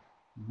hinge.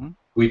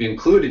 We've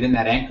included in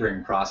that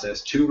anchoring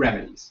process two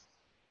remedies.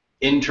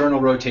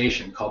 Internal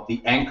rotation, called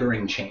the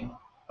anchoring chain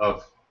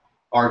of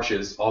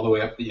arches all the way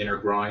up the inner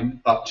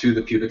groin, up to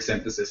the pubic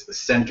symphysis, the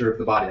center of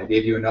the body. I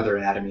gave you another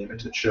anatomy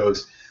image that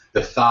shows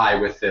the thigh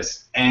with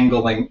this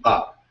angling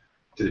up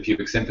to the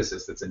pubic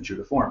symphysis that's in true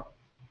to form.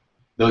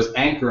 Those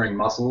anchoring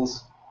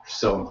muscles are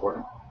so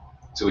important.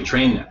 So we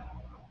train them.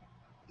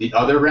 The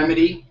other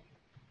remedy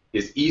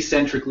is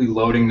eccentrically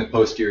loading the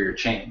posterior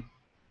chain.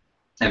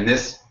 And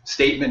this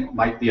statement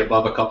might be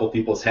above a couple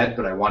people's head,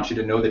 but I want you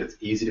to know that it's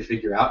easy to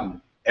figure out,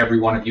 and every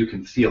one of you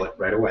can feel it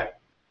right away.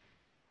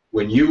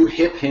 When you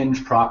hip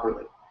hinge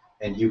properly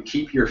and you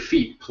keep your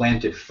feet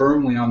planted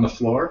firmly on the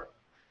floor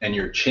and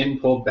your chin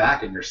pulled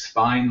back and your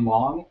spine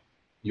long,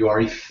 you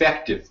are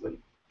effectively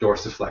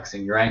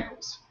dorsiflexing your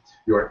ankles.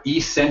 You are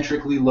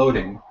eccentrically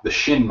loading the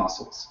shin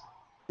muscles,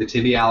 the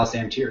tibialis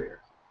anterior.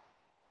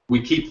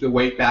 We keep the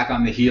weight back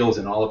on the heels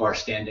in all of our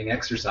standing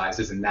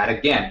exercises, and that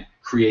again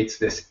creates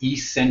this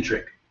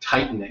eccentric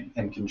tightening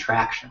and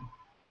contraction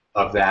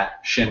of that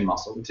shin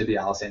muscle, the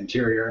tibialis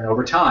anterior. And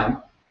over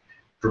time,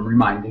 from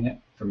reminding it,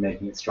 from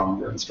making it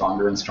stronger and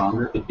stronger and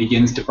stronger, it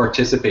begins to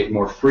participate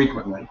more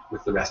frequently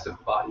with the rest of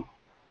the body.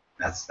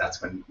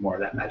 That's when more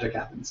of that magic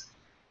happens.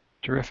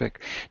 Terrific.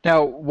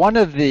 Now, one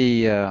of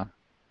the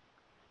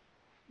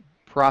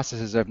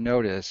processes I've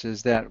noticed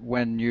is that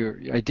when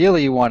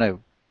ideally you want to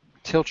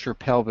tilt your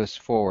pelvis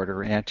forward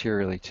or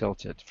anteriorly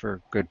tilt it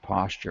for good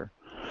posture.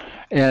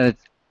 And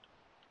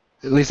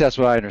at least that's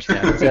what I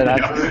understand. Is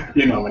that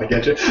you know I'm going to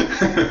get you.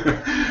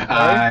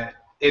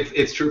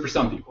 It's true for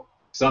some people.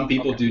 Some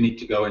people do need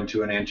to go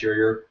into an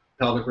anterior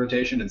pelvic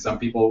rotation, and some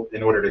people,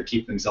 in order to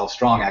keep themselves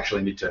strong,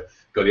 actually need to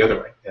go the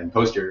other way and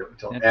posterior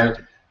tilt.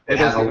 It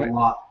has a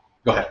lot.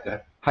 Go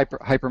ahead.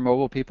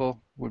 Hypermobile people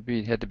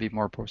had to be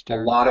more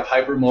posterior. A lot of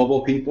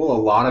hypermobile people,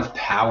 a lot of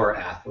power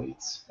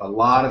athletes. A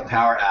lot of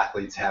power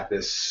athletes have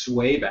this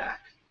sway back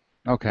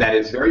that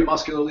is very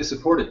muscularly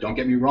supported. Don't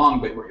get me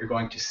wrong, but what you're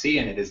going to see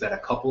in it is that a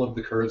couple of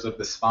the curves of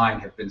the spine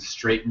have been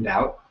straightened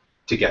out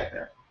to get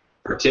there,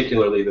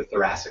 particularly the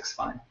thoracic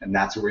spine. And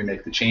that's where we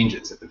make the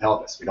changes at the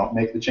pelvis. We don't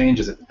make the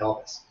changes at the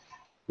pelvis.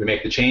 We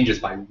make the changes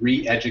by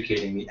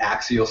re-educating the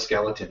axial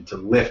skeleton to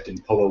lift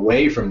and pull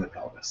away from the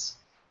pelvis,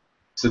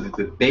 so that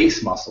the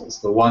base muscles,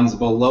 the ones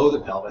below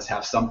the pelvis,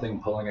 have something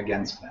pulling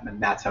against them,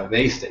 and that's how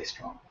they stay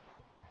strong.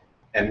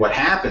 And what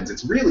happens,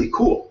 it's really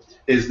cool,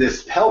 is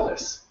this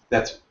pelvis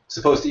that's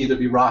supposed to either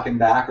be rocking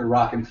back or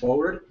rocking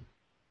forward,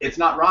 it's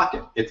not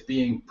rocking. It's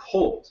being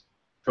pulled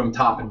from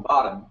top and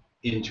bottom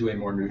into a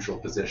more neutral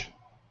position.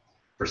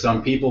 For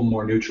some people,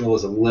 more neutral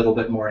is a little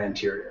bit more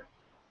anterior.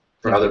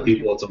 For other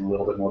people, it's a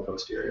little bit more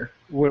posterior.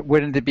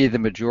 Wouldn't it be the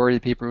majority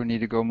of people who need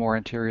to go more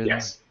anterior?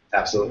 Yes,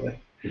 absolutely.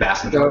 The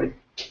vast majority.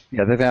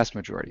 Yeah, the vast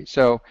majority.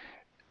 So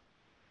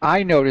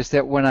I notice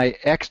that when I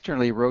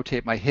externally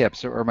rotate my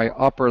hips or my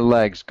upper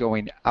legs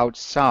going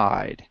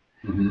outside,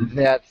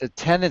 that the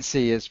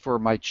tendency is for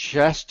my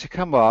chest to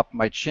come up,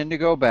 my chin to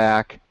go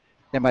back,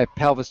 and my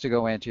pelvis to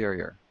go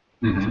anterior.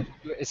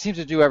 It seems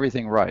to do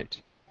everything right.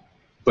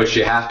 But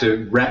you have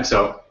to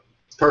so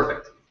it's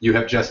perfect. You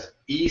have just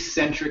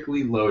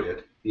eccentrically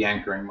loaded the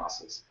anchoring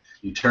muscles.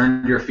 You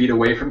turned your feet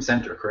away from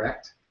center,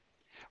 correct?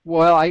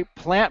 Well, I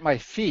plant my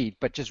feet,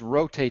 but just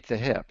rotate the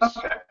hips.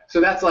 Okay. So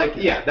that's like,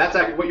 that's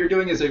like what you're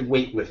doing is a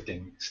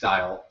weightlifting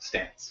style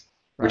stance,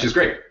 which is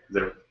great.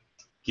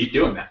 Keep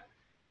doing that.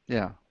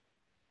 Yeah.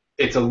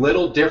 It's a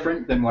little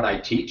different than what I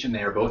teach, and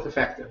they are both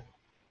effective.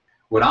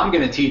 What I'm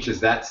going to teach is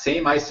that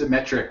same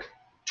isometric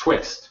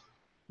twist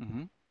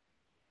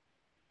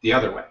the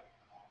other way,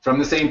 from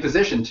the same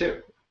position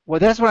too. Well,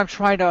 that's what I'm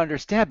trying to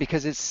understand,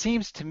 because it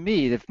seems to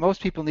me that if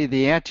most people need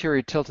the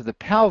anterior tilt of the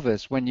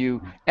pelvis, when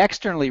you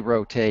externally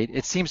rotate,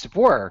 it seems to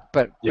work,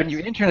 but when you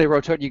Yes. internally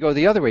rotate, you go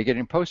the other way,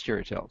 getting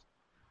posterior tilt.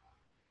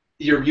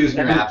 You're using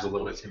your And abs a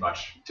little bit too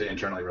much to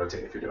internally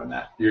rotate if you're doing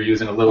that. You're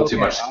using a little too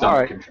okay, much all stomach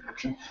right,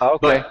 contraction.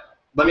 okay,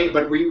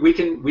 But we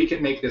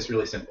can make this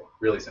really simple,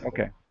 really simple.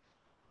 okay.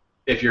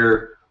 If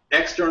your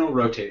external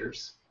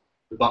rotators,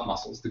 the butt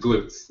muscles, the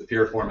glutes, the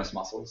piriformis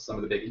muscles, some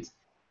of the biggies,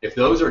 if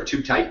those are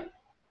too tight,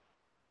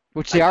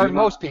 Which I they are do in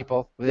not. most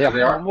people. They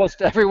are.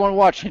 Almost everyone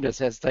watching this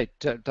has tight,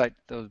 tight.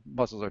 Those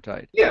muscles are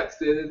tight. Yeah,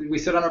 we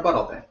sit on our butt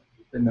all day,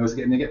 and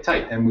they get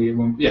tight, and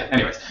yeah.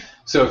 Anyways,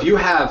 so if you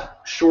have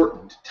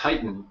shortened,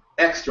 tightened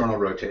external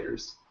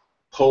rotators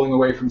pulling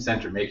away from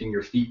center, making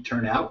your feet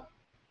turn out,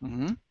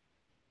 Mm-hmm.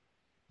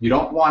 you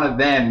don't want to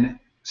then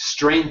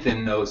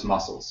strengthen those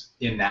muscles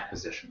in that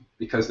position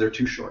because they're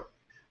too short.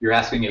 You're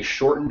asking a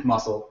shortened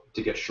muscle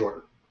to get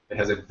shorter. It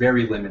has a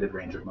very limited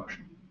range of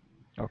motion.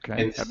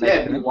 Okay.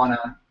 Instead, we want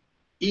to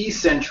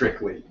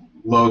eccentrically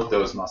load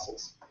those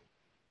muscles,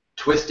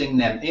 twisting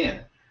them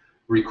in.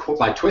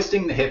 By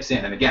twisting the hips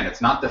in, and again,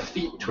 it's not the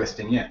feet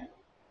twisting in.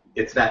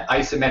 It's that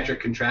isometric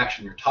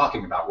contraction you're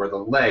talking about where the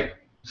leg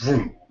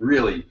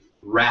really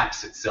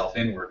wraps itself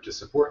inward to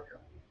support you.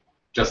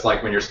 Just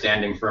like when you're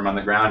standing firm on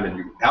the ground and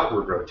you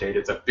outward rotate,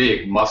 it's a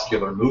big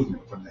muscular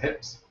movement from the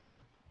hips.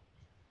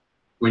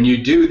 When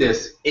you do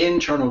this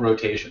internal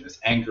rotation, this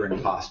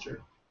anchoring posture,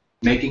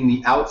 making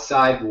the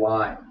outside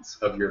lines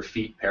of your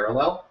feet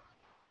parallel,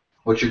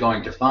 what you're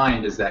going to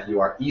find is that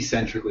you are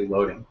eccentrically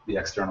loading the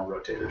external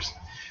rotators.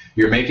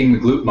 You're making the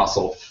glute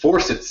muscle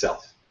force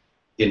itself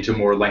into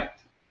more length.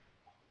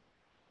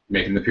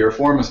 Making the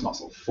piriformis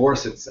muscle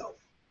force itself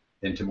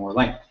into more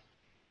length.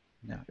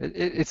 Yeah.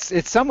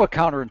 It's somewhat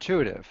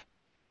counterintuitive.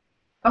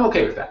 I'm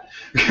okay with that.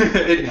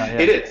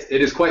 It is.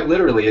 It is quite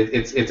literally.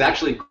 It's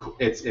actually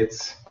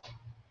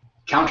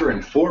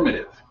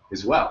counter-informative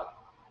as well.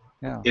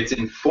 Yeah. It's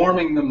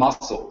informing the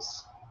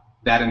muscles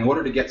that in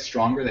order to get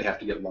stronger, they have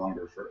to get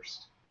longer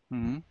first.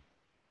 Mm-hmm.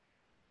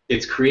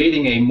 It's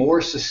creating a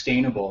more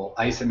sustainable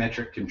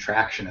isometric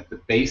contraction at the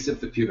base of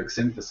the pubic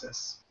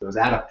symphysis, those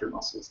adductor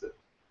muscles that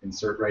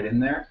insert right in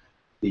there.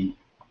 The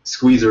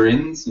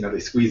squeezer-ins, they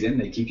squeeze in,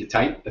 they keep you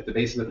tight at the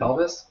base of the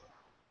pelvis.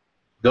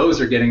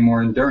 Those are getting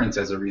more endurance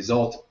as a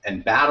result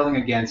and battling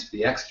against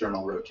the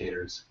external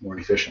rotators more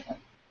efficiently.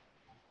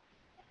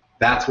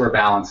 That's where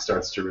balance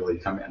starts to really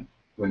come in,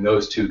 when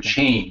those two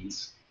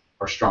chains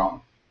are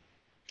strong.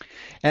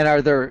 And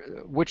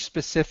which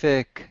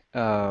specific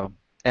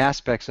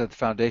aspects of the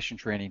foundation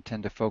training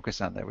tend to focus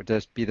on that? Would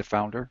this be the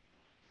founder?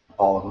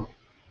 All of them.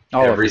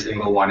 Every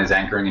single one is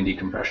anchoring and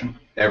decompression.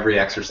 Every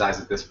exercise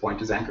at this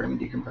point is anchoring and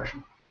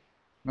decompression.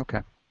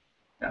 Okay.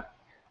 Yeah.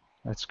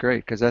 That's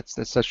great, because that's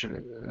such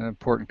an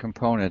important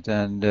component.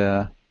 And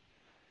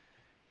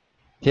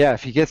yeah,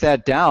 if you get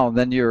that down,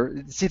 then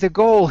the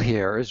goal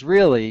here is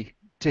really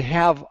to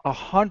have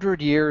 100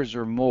 years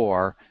or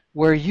more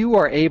where you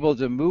are able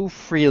to move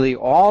freely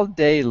all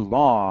day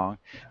long,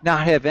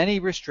 not have any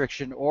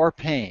restriction or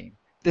pain,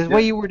 the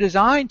way you were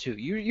designed to.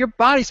 Your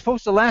body's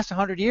supposed to last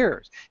 100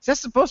 years. It's not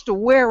supposed to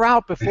wear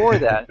out before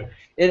that.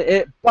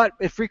 But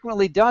it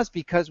frequently does,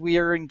 because we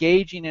are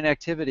engaging in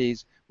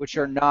activities which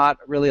are not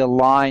really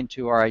aligned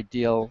to our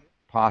ideal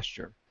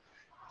posture.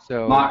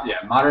 So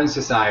modern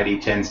society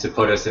tends to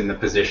put us in the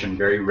position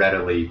very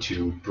readily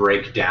to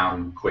break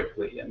down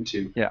quickly and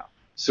to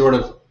sort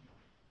of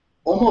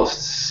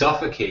almost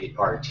suffocate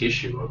our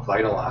tissue of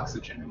vital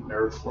oxygen and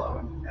nerve flow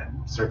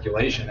and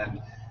circulation,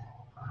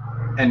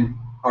 and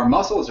our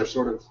muscles are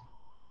sort of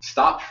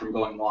stopped from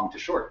going long to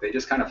short. They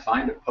just kind of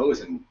find a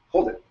pose and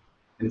hold it,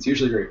 and it's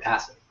usually very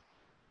passive.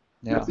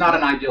 Yeah. It's not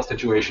an ideal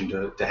situation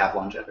to have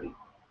longevity.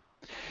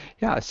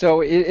 Yeah, so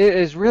it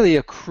is really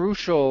a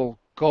crucial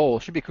goal,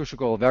 should be a crucial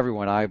goal of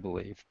everyone, I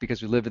believe,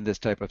 because we live in this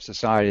type of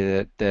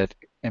society that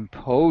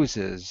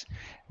imposes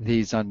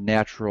these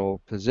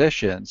unnatural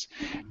positions,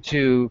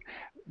 to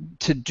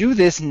do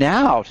this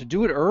now, to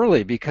do it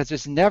early, because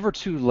it's never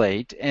too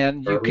late,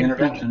 and you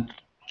can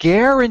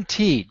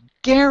be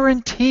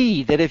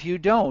guaranteed that if you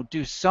don't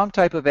do some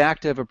type of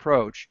active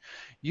approach,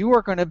 you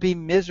are going to be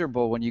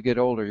miserable when you get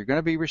older. You're going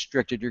to be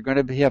restricted. You're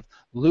going to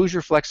lose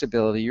your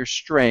flexibility, your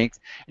strength,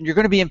 and you're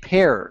going to be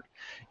impaired.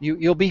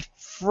 You'll be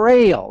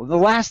frail. The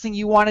last thing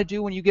you want to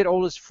do when you get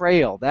old is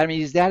frail. That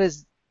means that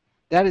is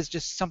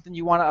just something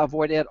you want to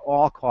avoid at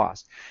all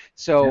costs.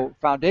 So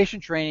foundation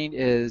training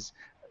is,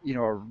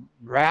 a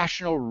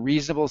rational,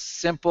 reasonable,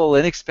 simple,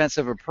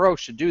 inexpensive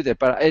approach to do that.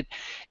 But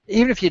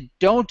even if you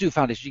don't do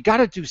foundation, you got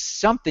to do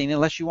something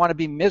unless you want to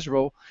be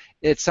miserable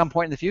at some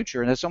point in the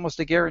future, and that's almost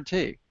a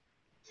guarantee.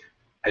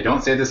 I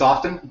don't say this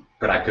often,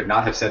 but I could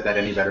not have said that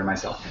any better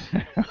myself.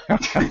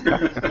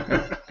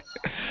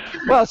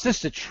 Well, it's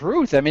just the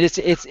truth. I mean,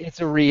 it's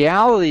a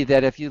reality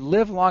that if you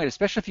live long,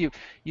 especially if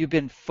you've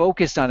been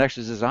focused on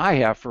exercise as I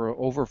have for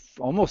over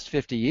almost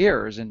 50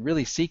 years and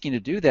really seeking to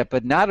do that,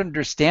 but not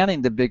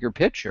understanding the bigger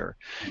picture,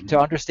 to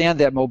understand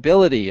that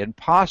mobility and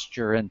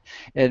posture and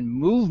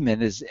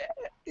movement is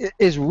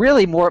is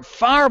really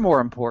far more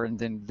important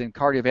than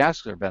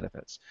cardiovascular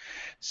benefits.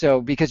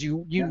 So because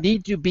you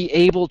need to be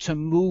able to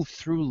move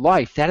through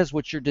life. That is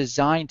what you're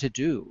designed to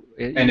do.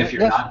 And if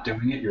you're not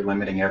doing it, you're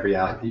limiting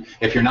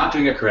if you're not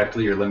doing it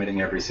correctly, you're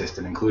limiting every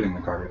system, including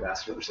the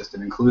cardiovascular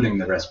system, including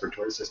the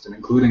respiratory system,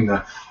 including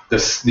the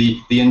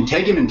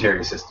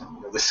integumentary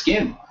system, the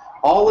skin.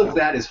 All of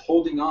that is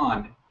holding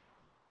on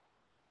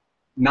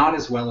not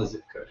as well as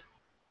it could.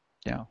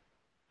 Yeah.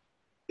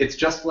 It's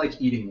just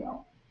like eating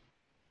well.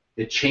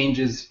 It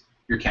changes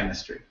your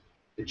chemistry.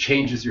 It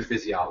changes your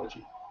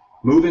physiology.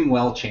 Moving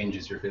well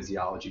changes your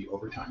physiology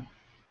over time.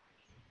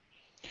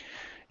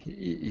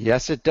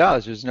 Yes, it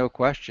does. There's no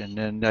question.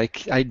 And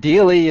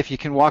ideally, if you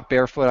can walk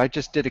barefoot, I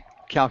just did a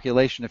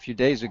calculation a few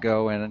days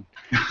ago, and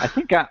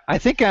I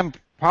think I'm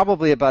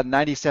probably about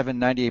 97,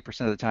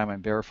 98% of the time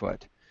I'm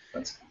barefoot.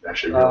 That's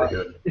actually really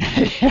good.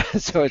 Yeah,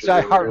 so it's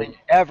I hardly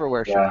ever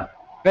wear shoes. Yeah.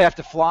 If I have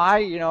to fly,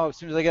 you know, as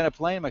soon as I get on a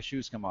plane, my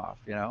shoes come off.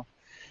 You know,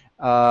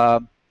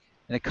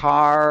 in a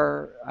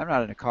car, I'm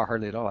not in a car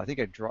hardly at all. I think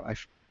I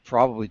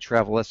probably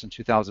travel less than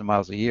 2,000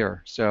 miles a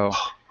year. So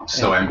I'm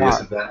so envious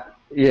of that.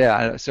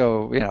 Yeah,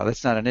 so you know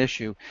that's not an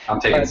issue.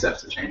 I'm taking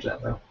steps to change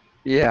that though.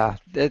 Yeah,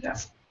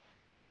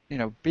 you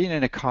know, being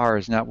in a car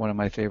is not one of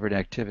my favorite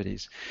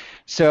activities.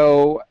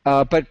 So,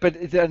 but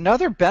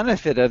another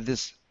benefit of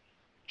this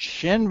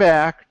chin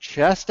back,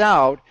 chest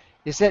out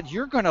is that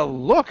you're going to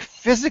look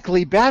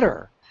physically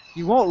better.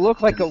 You won't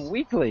look like a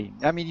weakling.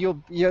 I mean,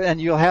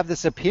 you'll have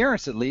this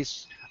appearance at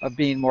least of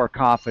being more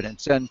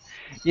confident. And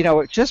you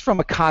know, just from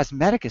a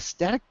cosmetic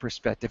aesthetic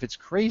perspective, it's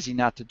crazy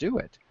not to do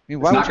it. I mean,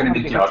 why it's not would going to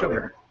make you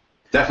uglier.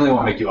 Definitely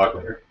won't make you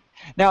uglier.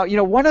 Now, you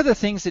know, one of the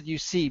things that you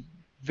see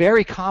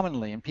very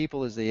commonly in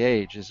people as they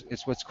age is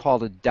what's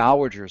called a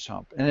dowager's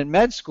hump. And in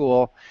med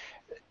school,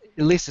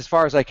 at least as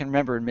far as I can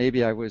remember, and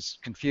maybe I was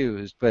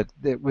confused, but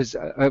it was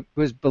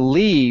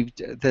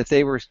believed that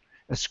they were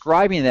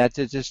ascribing that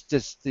to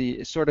just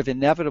the sort of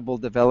inevitable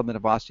development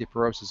of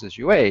osteoporosis as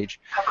you age.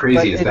 How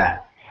crazy is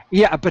that?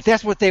 Yeah, but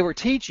that's what they were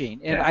teaching,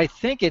 and Yeah. I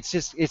think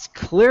it's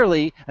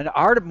clearly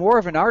more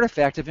of an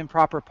artifact of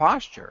improper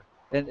posture.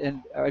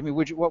 And I mean,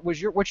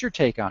 what's your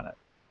take on it?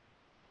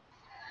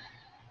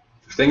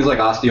 Things like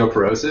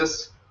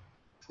osteoporosis,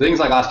 things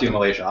like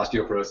osteomalacia,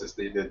 osteoporosis,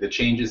 the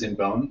changes in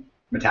bone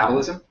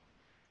metabolism,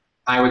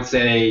 I would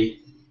say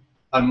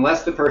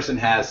unless the person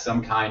has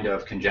some kind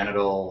of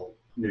congenital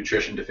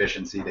nutrition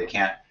deficiency, they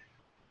can't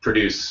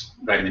produce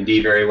vitamin D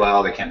very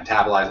well, they can't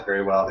metabolize it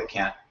very well, they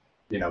can't,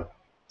 you know,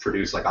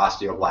 produce like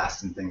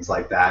osteoblasts and things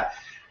like that.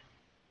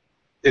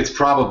 It's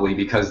probably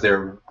because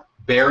they're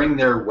bearing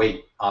their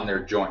weight on their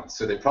joints.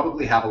 So they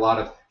probably have a lot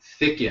of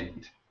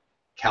thickened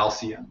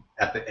calcium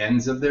at the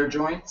ends of their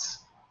joints,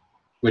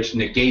 which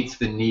negates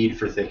the need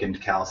for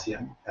thickened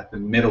calcium at the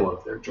middle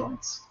of their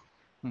joints.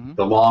 Mm-hmm.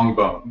 The long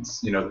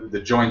bones, you know,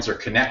 the joints are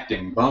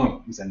connecting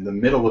bones, and the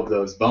middle of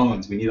those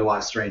bones, we need a lot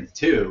of strength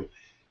too.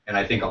 And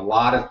I think a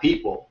lot of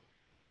people,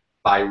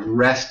 by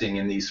resting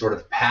in these sort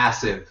of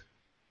passive,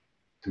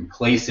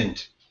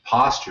 complacent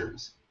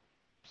postures,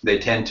 they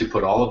tend to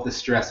put all of the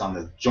stress on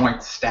the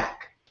joint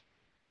stack.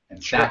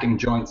 And stacking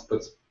joints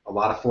puts a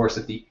lot of force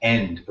at the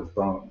end of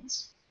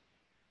bones.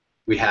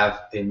 We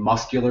have a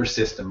muscular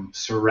system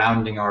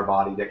surrounding our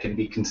body that can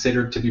be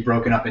considered to be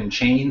broken up in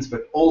chains,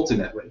 but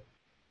ultimately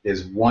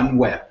is one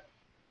web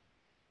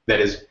that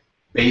is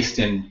based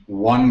in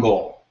one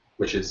goal,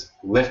 which is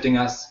lifting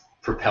us,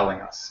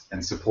 propelling us,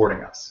 and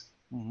supporting us.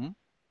 Mm-hmm.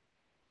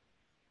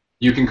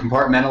 You can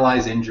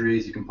compartmentalize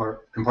injuries, you can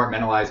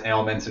compartmentalize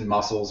ailments and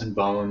muscles and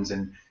bones,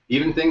 and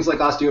even things like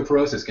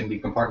osteoporosis can be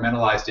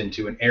compartmentalized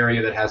into an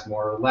area that has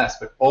more or less,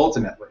 but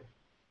ultimately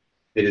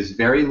it is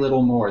very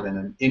little more than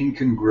an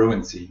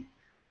incongruency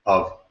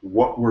of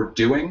what we're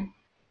doing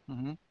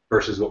mm-hmm.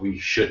 versus what we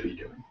should be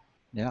doing.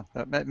 Yeah,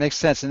 that makes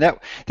sense. And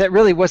that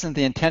really wasn't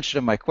the intention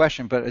of my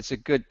question, but it's a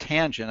good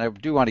tangent. I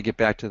do want to get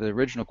back to the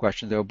original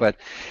question, though, but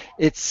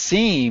it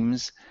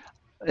seems,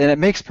 and it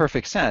makes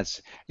perfect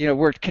sense, you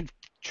know,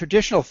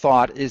 traditional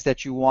thought is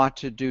that you want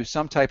to do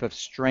some type of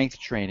strength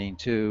training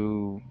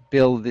to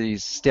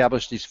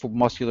establish these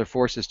muscular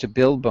forces to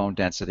build bone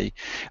density,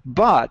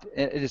 but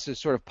it is a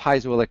sort of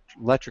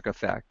piezoelectric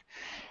effect.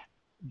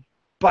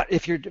 But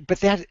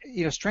that,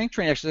 you know, strength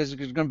training exercise is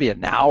going to be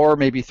an hour,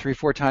 maybe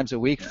 3-4 times a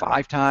week,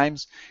 5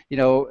 times. You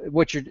know,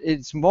 what's going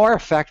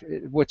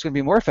to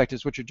be more effective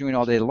is what you're doing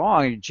all day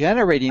long. You're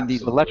generating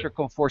Absolutely. These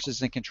electrical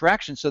forces and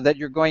contractions so that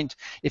you're going to,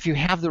 if you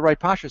have the right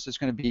posture, it's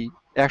going to be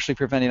actually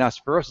preventing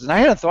osteoporosis. And I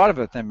hadn't thought of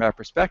it from that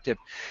perspective.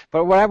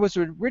 But what I was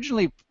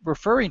originally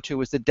referring to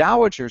was the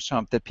dowager's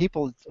hump that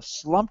people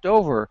slumped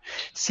over.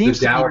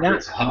 Seems the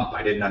dowager's hump,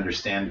 I didn't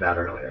understand that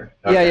earlier.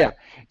 Okay. Yeah.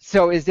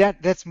 So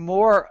that's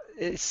more,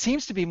 it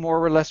seems to be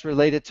more or less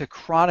related to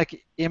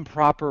chronic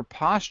improper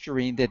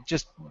posturing that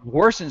just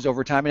worsens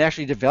over time and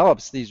actually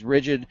develops these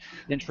rigid,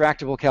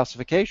 intractable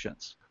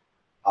calcifications.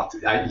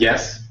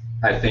 Yes,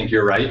 I think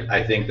you're right.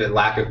 I think that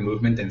lack of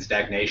movement and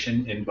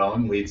stagnation in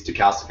bone leads to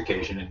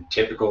calcification and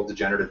typical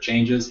degenerative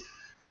changes.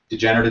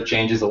 Degenerative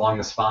changes along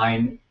the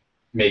spine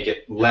make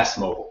it less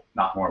mobile,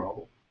 not more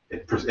mobile.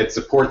 It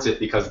supports it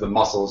because the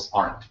muscles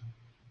aren't,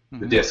 the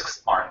Mm-hmm.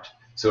 discs aren't.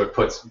 So it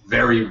puts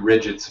very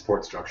rigid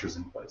support structures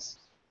in place.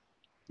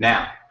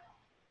 Now,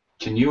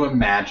 can you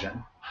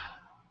imagine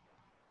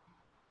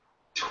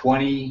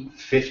 20,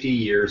 50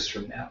 years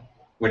from now,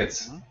 when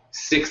it's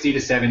 60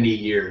 to 70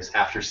 years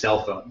after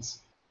cell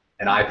phones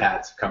and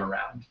iPads have come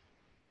around,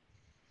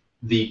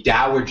 the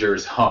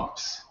Dowager's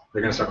humps,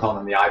 they're going to start calling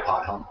them the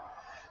iPod hump,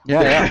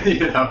 Yeah, yeah. you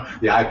know,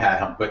 the iPad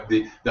hump, but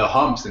the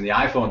humps and the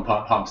iPhone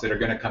humps that are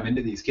going to come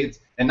into these kids,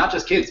 and not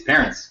just kids,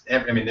 parents.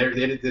 I mean,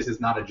 this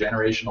is not a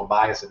generational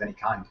bias of any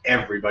kind.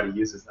 Everybody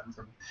uses them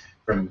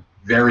from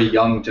very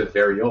young to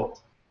very old.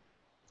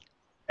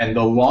 And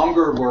the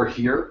longer we're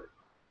here,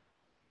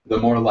 the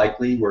more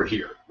likely we're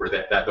here.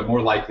 The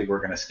more likely we're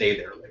going to stay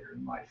there later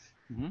in life.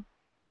 Mm-hmm.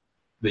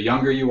 The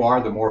younger you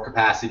are, the more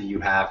capacity you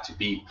have to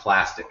be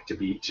plastic,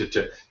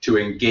 to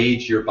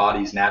engage your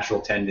body's natural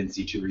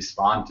tendency to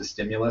respond to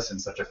stimulus in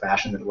such a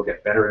fashion that it will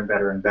get better and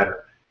better and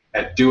better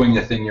at doing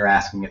the thing you're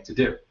asking it to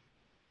do.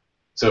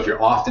 So if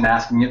you're often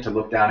asking it to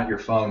look down at your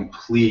phone,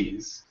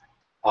 please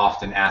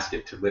often ask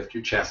it to lift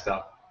your chest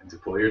up and to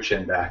pull your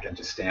chin back and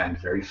to stand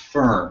very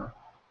firm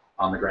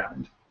on the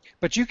ground.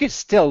 But you can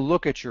still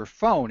look at your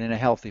phone in a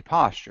healthy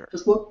posture.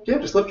 Just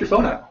lift your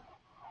phone up.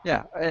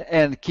 Yeah,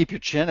 and keep your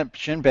chin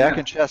back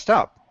and chest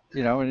up.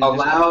 You know, and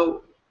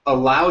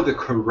allow the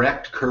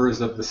correct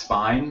curves of the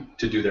spine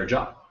to do their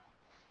job.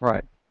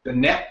 Right. The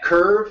neck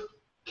curve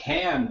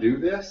can do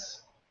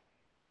this,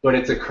 but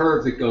it's a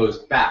curve that goes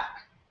back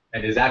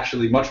and is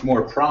actually much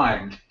more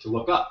primed to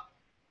look up.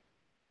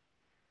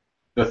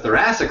 The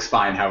thoracic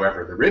spine,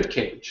 however, the rib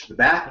cage, the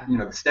back, you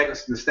know, the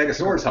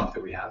stegosaurus hump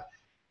that we have,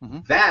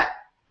 that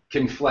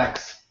can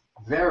flex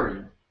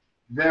very,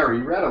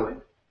 very readily.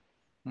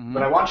 Mm-hmm.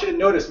 But I want you to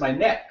notice my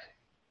neck.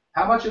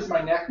 How much is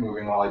my neck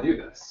moving while I do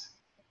this?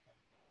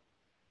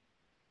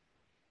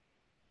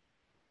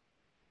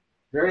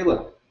 Very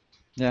little.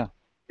 Yeah.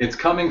 It's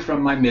coming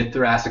from my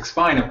mid-thoracic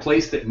spine, a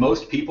place that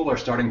most people are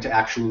starting to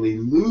actually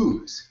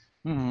lose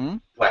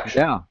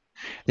flexion. Yeah.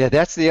 Yeah,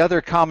 that's the other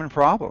common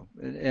problem.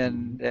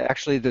 And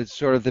actually the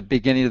sort of the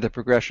beginning of the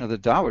progression of the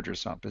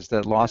Dowager's hump is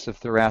that loss of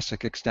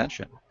thoracic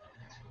extension.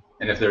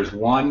 And if there's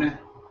one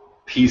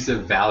piece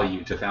of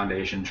value to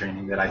foundation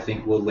training that I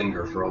think will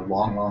linger for a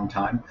long, long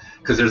time,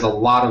 because there's a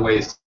lot of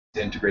ways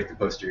to integrate the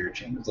posterior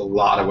chain. There's a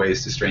lot of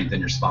ways to strengthen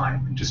your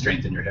spine and to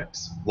strengthen your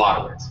hips. A lot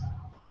of ways.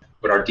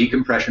 But our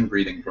decompression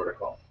breathing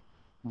protocol,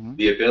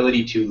 the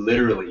ability to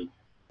literally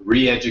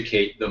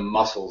re-educate the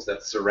muscles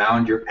that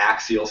surround your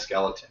axial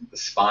skeleton, the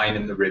spine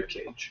and the rib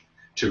cage,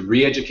 to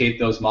re-educate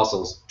those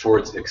muscles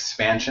towards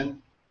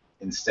expansion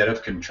instead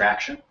of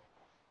contraction,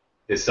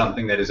 is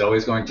something that is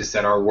always going to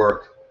set our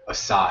work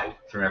aside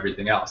from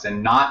everything else.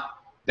 And not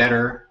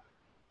better,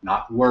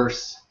 not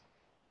worse,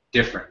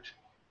 different.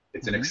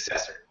 It's an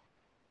accessory.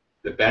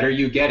 The better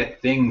you get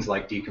at things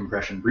like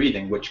decompression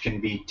breathing, which can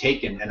be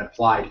taken and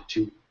applied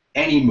to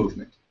any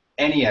movement,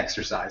 any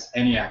exercise,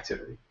 any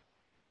activity.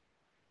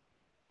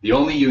 The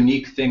only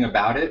unique thing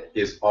about it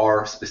is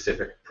our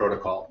specific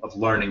protocol of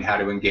learning how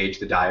to engage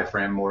the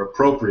diaphragm more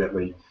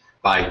appropriately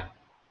by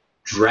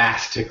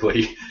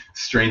drastically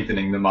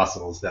strengthening the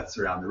muscles that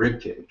surround the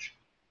rib cage.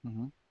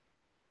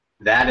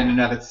 That in and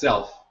of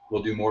itself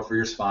will do more for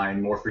your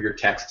spine, more for your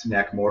text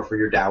neck, more for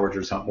your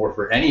Dowager's hump, more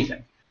for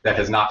anything that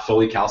has not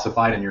fully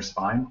calcified in your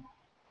spine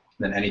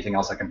than anything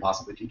else I can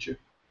possibly teach you.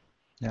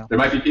 Yeah. There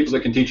might be people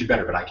that can teach you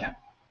better, but I can't.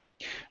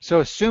 So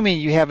assuming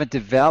you haven't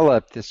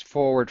developed this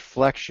forward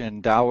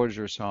flexion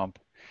Dowager's hump,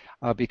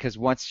 because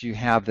once you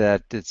have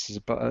that,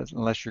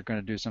 unless you're going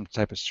to do some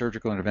type of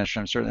surgical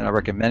intervention, I'm certainly not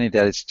recommending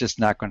that. It's just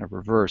not going to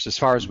reverse, as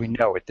far as we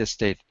know at this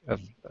state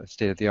of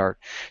the art.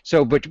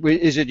 So, but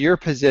is it your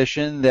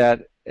position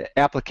that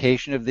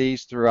application of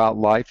these throughout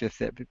life,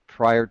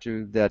 prior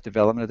to that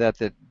development of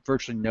that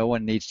virtually no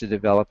one needs to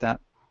develop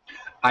that?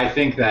 I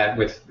think that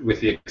with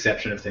the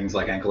exception of things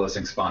like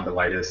ankylosing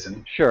spondylitis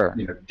and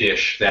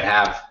DISH that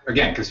have,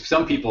 again, because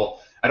some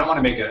people, I don't want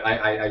to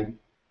make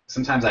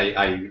sometimes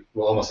I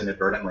will almost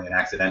inadvertently and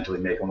accidentally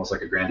make almost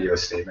like a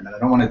grandiose statement, and I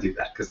don't want to do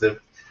that because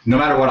no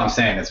matter what I'm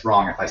saying, it's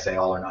wrong if I say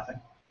all or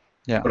nothing.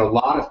 Yeah. But a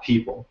lot of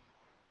people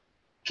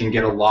can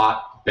get a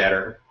lot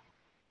better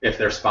if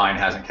their spine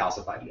hasn't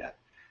calcified yet.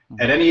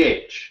 At any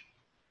age,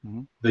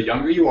 the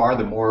younger you are,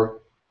 the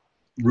more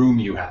room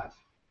you have.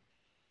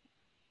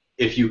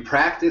 If you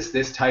practice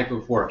this type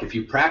of work, if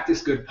you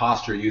practice good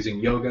posture using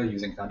yoga,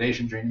 using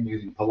foundation training,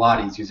 using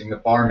Pilates, using the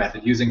bar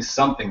method, using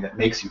something that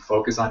makes you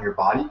focus on your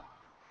body,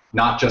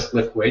 not just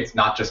lift weights,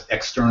 not just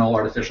external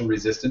artificial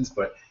resistance,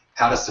 but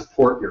how to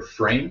support your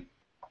frame,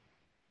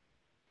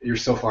 you're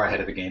so far ahead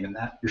of the game in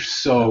that. You're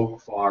so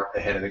far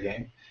ahead of the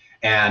game.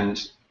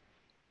 And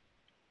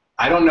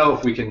I don't know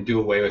if we can do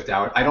away with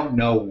doubt. I don't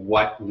know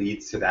what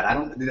leads to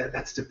that.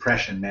 That's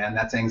depression, man.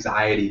 That's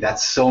anxiety.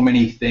 That's so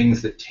many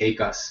things that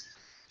take us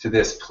to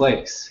this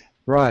place.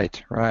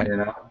 Right. You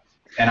know?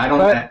 And I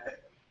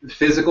don't.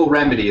 Physical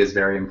remedy is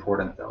very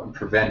important, though, and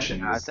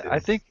prevention is I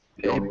think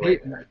the only way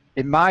there.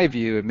 In my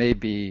view, it may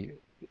be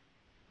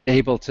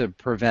able to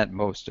prevent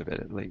most of it,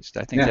 at least.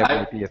 I think Yeah,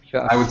 that might be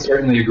I would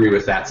certainly agree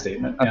with that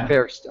statement. a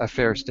Yeah.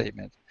 fair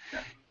statement.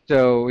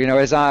 So,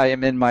 as I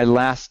am in my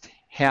last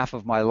half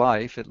of my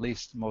life, at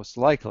least most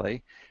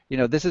likely,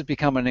 this has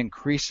become an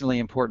increasingly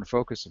important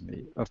focus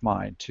of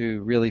mine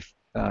to really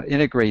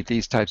integrate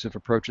these types of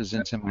approaches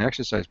into my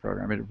exercise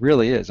program. It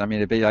really is. I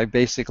mean, I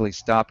basically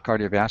stopped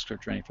cardiovascular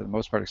training for the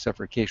most part, except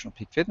for occasional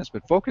peak fitness,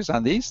 but focus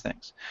on these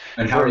things.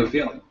 And how are you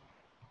feeling?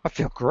 I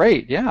feel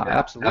great. Yeah, Yeah.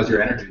 absolutely. How's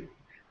your energy?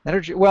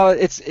 Energy. Well,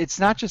 it's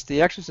not just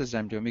the exercise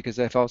I'm doing because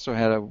I've also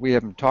had we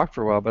haven't talked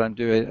for a while, but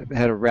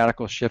had a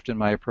radical shift in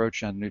my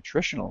approach on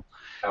nutritional.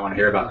 I want to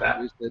hear about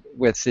that.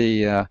 With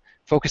the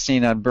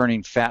focusing on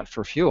burning fat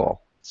for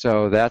fuel.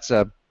 So it's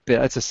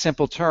a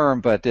simple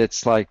term, but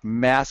it's like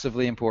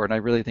massively important. I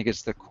really think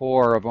it's the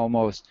core of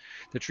almost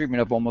the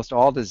treatment of almost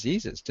all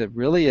diseases, to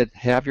really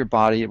have your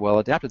body well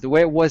adapted the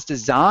way it was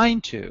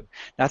designed to.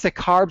 Not that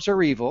carbs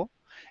are evil,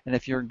 and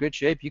if you're in good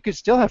shape, you could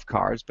still have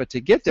carbs, but to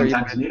get there,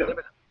 Sometimes you need them.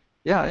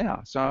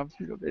 Yeah. So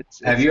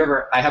have you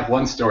ever? I have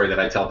one story that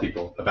I tell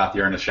people about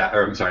the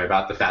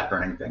about the fat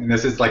burning thing. And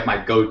this is like my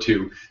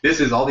go-to.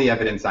 This is all the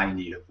evidence I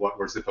need of what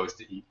we're supposed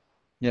to eat.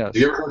 Yes. Have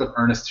you ever heard of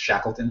Ernest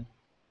Shackleton?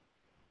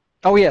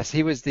 Oh yes,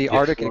 he was the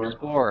Arctic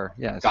explorer.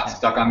 Yes. Got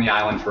stuck on the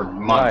island for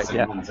months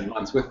and months and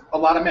months with a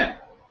lot of men.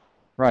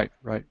 Right.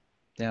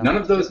 Yeah. None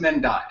of those men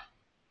died.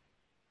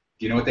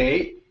 Do you know what they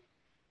ate?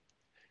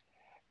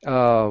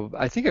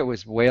 I think it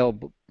was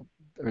whale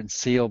and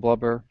seal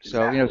blubber.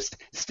 Exactly.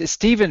 So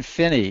Stephen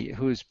Finney,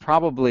 who's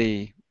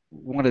probably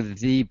one of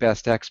the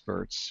best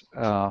experts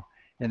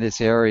in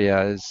this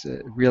area,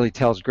 really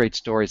tells great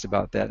stories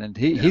about that. And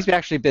he's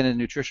actually been in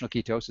nutritional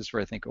ketosis for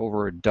I think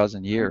over a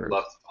dozen years. I'd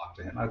love to talk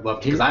to him. I'd love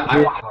to because I want to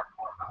learn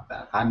more about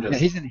that. I'm just. Yeah,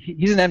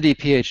 he's an MD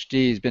PhD.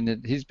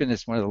 He's been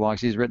this one of the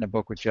longest. He's written a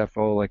book with Jeff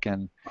Volek,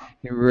 and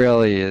he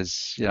really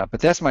is.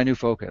 But that's my new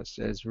focus.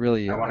 Is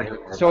really. I want to hear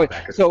more about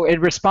that. So in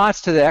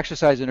response to the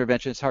exercise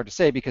intervention, it's hard to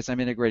say because I'm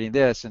integrating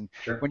this, and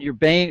Sure. when your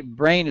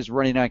brain is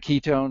running on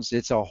ketones,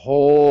 it's a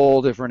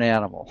whole different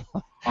animal.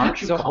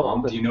 Aren't you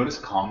calm? Do you notice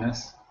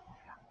calmness?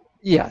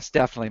 Yes,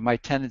 definitely. My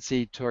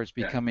tendency towards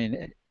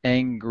becoming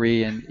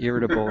angry and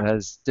irritable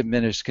has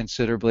diminished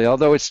considerably,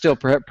 although it's still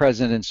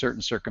present in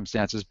certain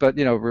circumstances. But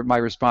my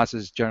response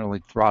is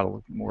generally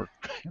throttle more.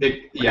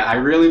 I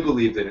really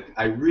believe that.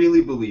 I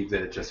really believe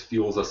that it just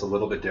fuels us a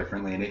little bit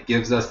differently, and it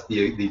gives us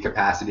the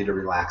capacity to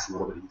relax a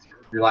little bit easier.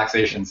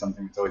 Relaxation is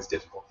something that's always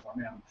difficult for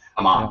me.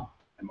 I'm on. Yeah.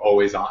 I'm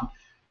always on.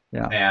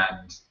 Yeah.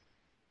 And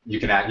you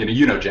can ask,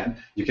 Jen.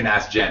 You can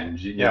ask Jen.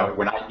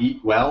 When I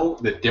eat well,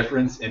 the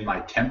difference in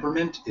my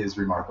temperament is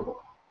remarkable.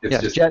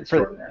 It's just Jen,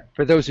 extraordinary.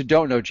 For those who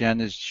don't know,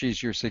 Jen,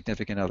 she's your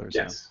significant other.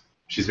 Yes,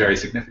 she's very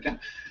significant.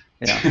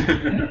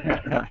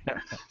 Yeah.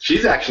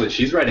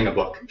 She's writing a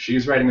book.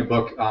 She's writing a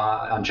book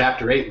on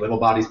Chapter 8, Little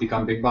Bodies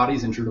Become Big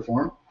Bodies in True to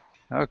Form.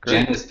 Oh,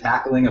 great. Jen is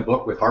tackling a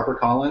book with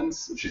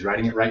HarperCollins. She's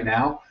writing it right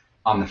now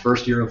on the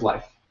first year of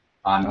life,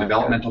 on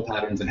developmental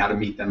patterns and how to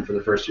meet them for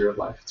the first year of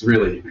life. It's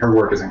really, her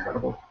work is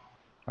incredible.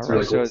 All right.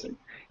 Really cool.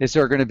 Is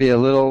there going to be a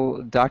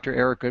little Dr.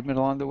 Eric Goodman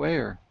along the way,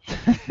 or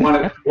one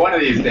of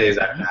these days?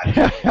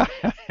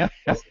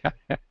 It's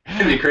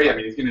gonna be great. I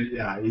mean,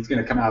 he's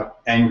gonna come out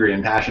angry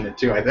and passionate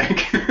too, I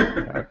think.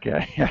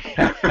 Okay.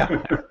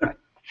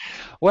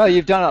 Well,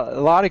 you've done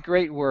a lot of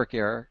great work,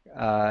 Eric.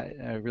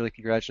 I really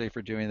congratulate you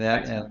for doing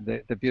that. Thanks,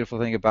 and the beautiful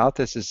thing about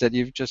this is that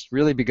you've just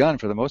really begun.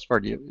 For the most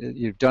part,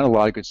 you've done a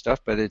lot of good stuff,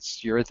 but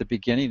you're at the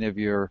beginning of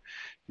your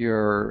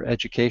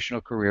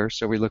educational career.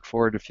 So we look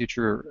forward to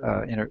future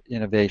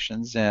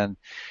innovations.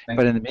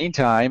 But in the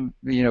meantime,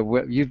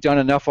 you've done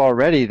enough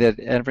already that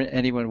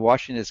anyone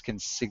watching this can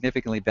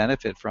significantly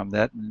benefit from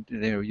that.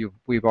 And,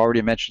 we've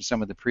already mentioned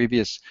some of the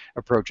previous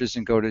approaches,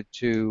 and go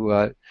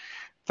to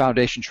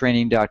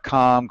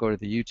foundationtraining.com, go to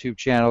the YouTube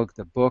channel,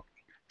 the book,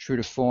 True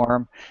to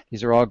Form.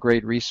 These are all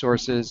great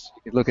resources.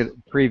 You can look at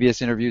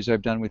previous interviews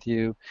I've done with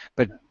you.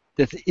 But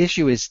the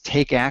issue is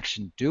take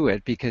action, do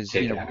it, because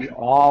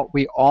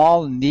we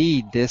all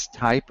need this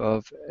type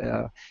of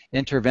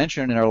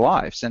intervention in our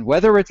lives. And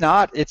whether or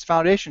not it's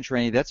foundation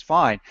training, that's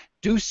fine.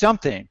 Do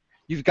something.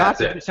 You've got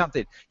to do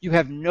something. You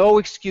have no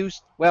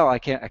excuse. Well, I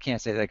can't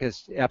say that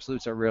because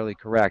absolutes are rarely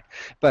correct.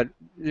 But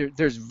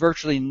there's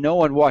virtually no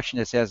one watching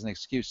this has an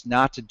excuse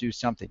not to do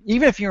something.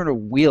 Even if you're in a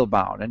wheel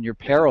bound and you're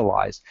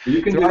paralyzed.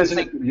 You can do this.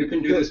 You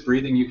can do this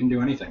breathing. You can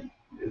do anything.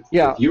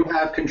 Yeah. If you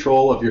have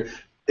control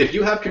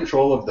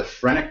of the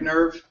phrenic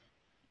nerve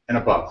and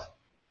above,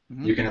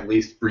 you can at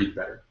least breathe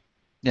better.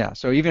 Yeah.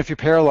 So even if you're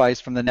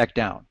paralyzed from the neck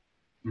down.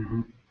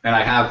 Mm-hmm. And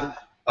I have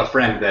a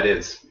friend that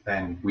is,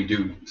 and we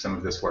do some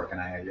of this work,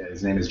 and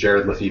his name is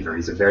Jared Lefevre.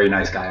 He's a very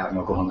nice guy out in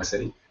Oklahoma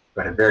City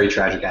who had a very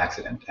tragic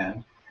accident.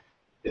 And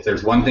if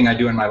there's one thing I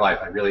do in my life,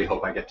 I really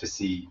hope I get to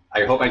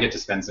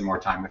spend some more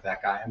time with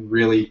that guy and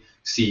really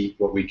see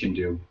what we can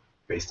do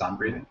based on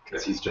breathing,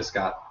 because he's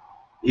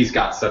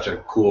got such a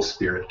cool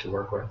spirit to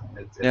work with.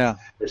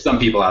 There's some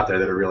people out there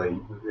that are really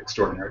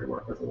extraordinary to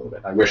work with a little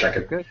bit. I wish I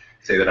could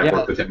say that I've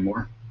worked with him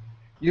more.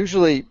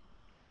 Usually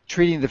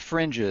treating the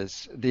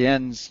fringes, the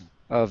ends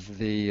of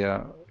the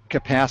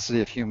capacity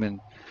of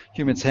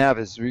humans have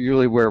is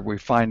really where we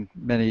find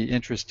many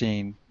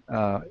interesting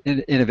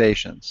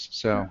innovations.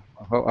 So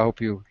I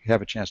hope you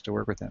have a chance to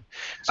work with them.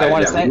 So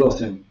Yeah, we will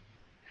soon.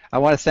 I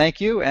want to thank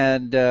you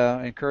and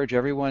encourage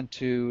everyone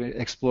to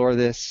explore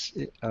this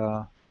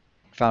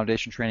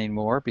foundation training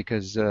more,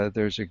 because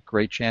there's a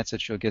great chance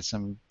that you'll get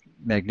some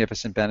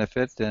magnificent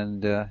benefit.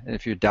 And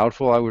if you're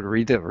doubtful, I would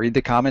read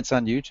the comments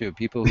on YouTube.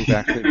 People who've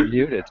actually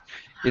reviewed it.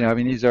 You know, I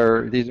mean, these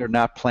are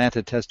not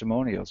planted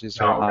testimonials. These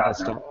are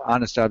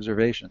honest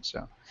observations.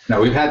 So. No,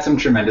 we've had some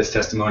tremendous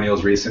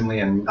testimonials recently,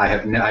 and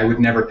I would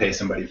never pay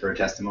somebody for a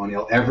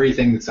testimonial.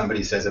 Everything that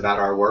somebody says about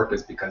our work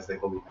is because they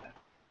believe in it.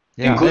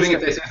 Yeah, including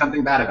if they say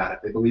something bad about it,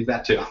 they believe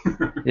that too.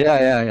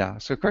 Yeah.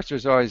 So of course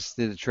there's always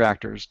the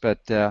detractors, but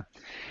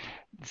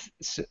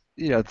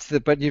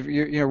but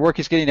your work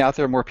is getting out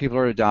there. More people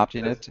are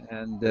adopting it,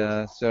 and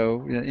so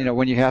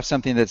when you have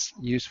something that's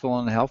useful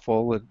and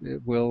helpful,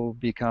 it will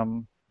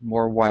become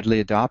more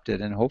widely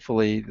adopted, and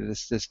hopefully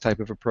this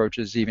type of approach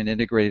is even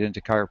integrated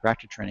into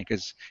chiropractic training,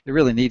 because it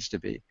really needs to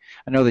be.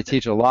 I know they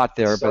teach a lot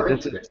there, but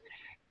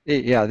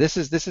this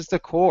is the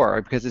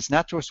core, because it's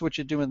not just what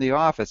you do in the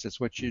office; it's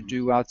what you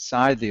do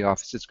outside the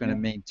office. It's going to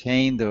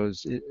maintain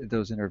those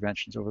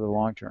interventions over the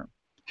long term.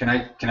 Can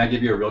I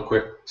give you a real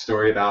quick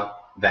story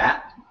about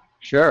that?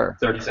 Sure.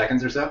 30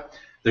 seconds or so.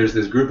 There's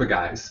this group of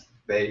guys.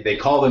 They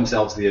call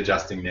themselves the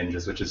Adjusting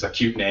Ninjas, which is a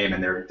cute name,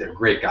 and they're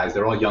great guys.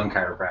 They're all young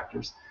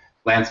chiropractors.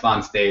 Lance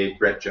Von Stade,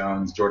 Brett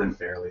Jones, Jordan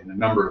Fairley, and a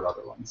number of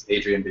other ones.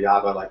 Adrian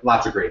Biaba, like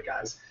lots of great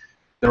guys.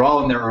 They're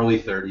all in their early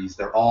 30s.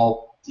 They're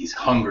all these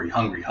hungry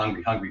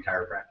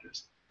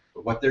chiropractors.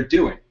 But what they're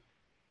doing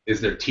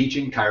is they're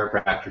teaching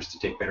chiropractors to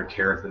take better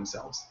care of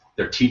themselves.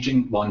 They're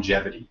teaching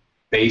longevity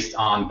based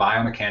on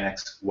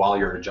biomechanics while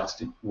you're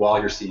adjusting,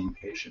 while you're seeing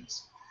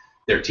patients.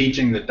 They're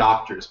teaching the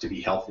doctors to be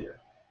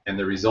healthier, and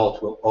the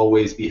result will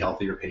always be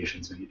healthier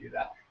patients when you do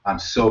that. I'm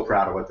so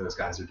proud of what those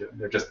guys are doing.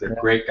 They're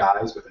great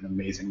guys with an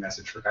amazing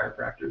message for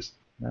chiropractors.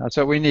 That's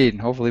what we need,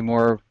 and hopefully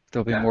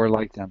there'll be more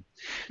like them.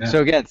 Yeah.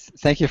 So again,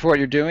 thank you for what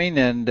you're doing,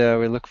 and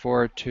we look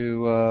forward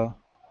to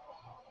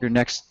your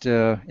next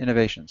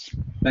innovations.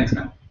 Thanks,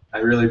 man. I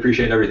really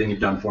appreciate everything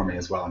you've done for me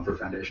as well and for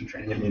foundation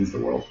training. It means the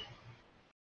world.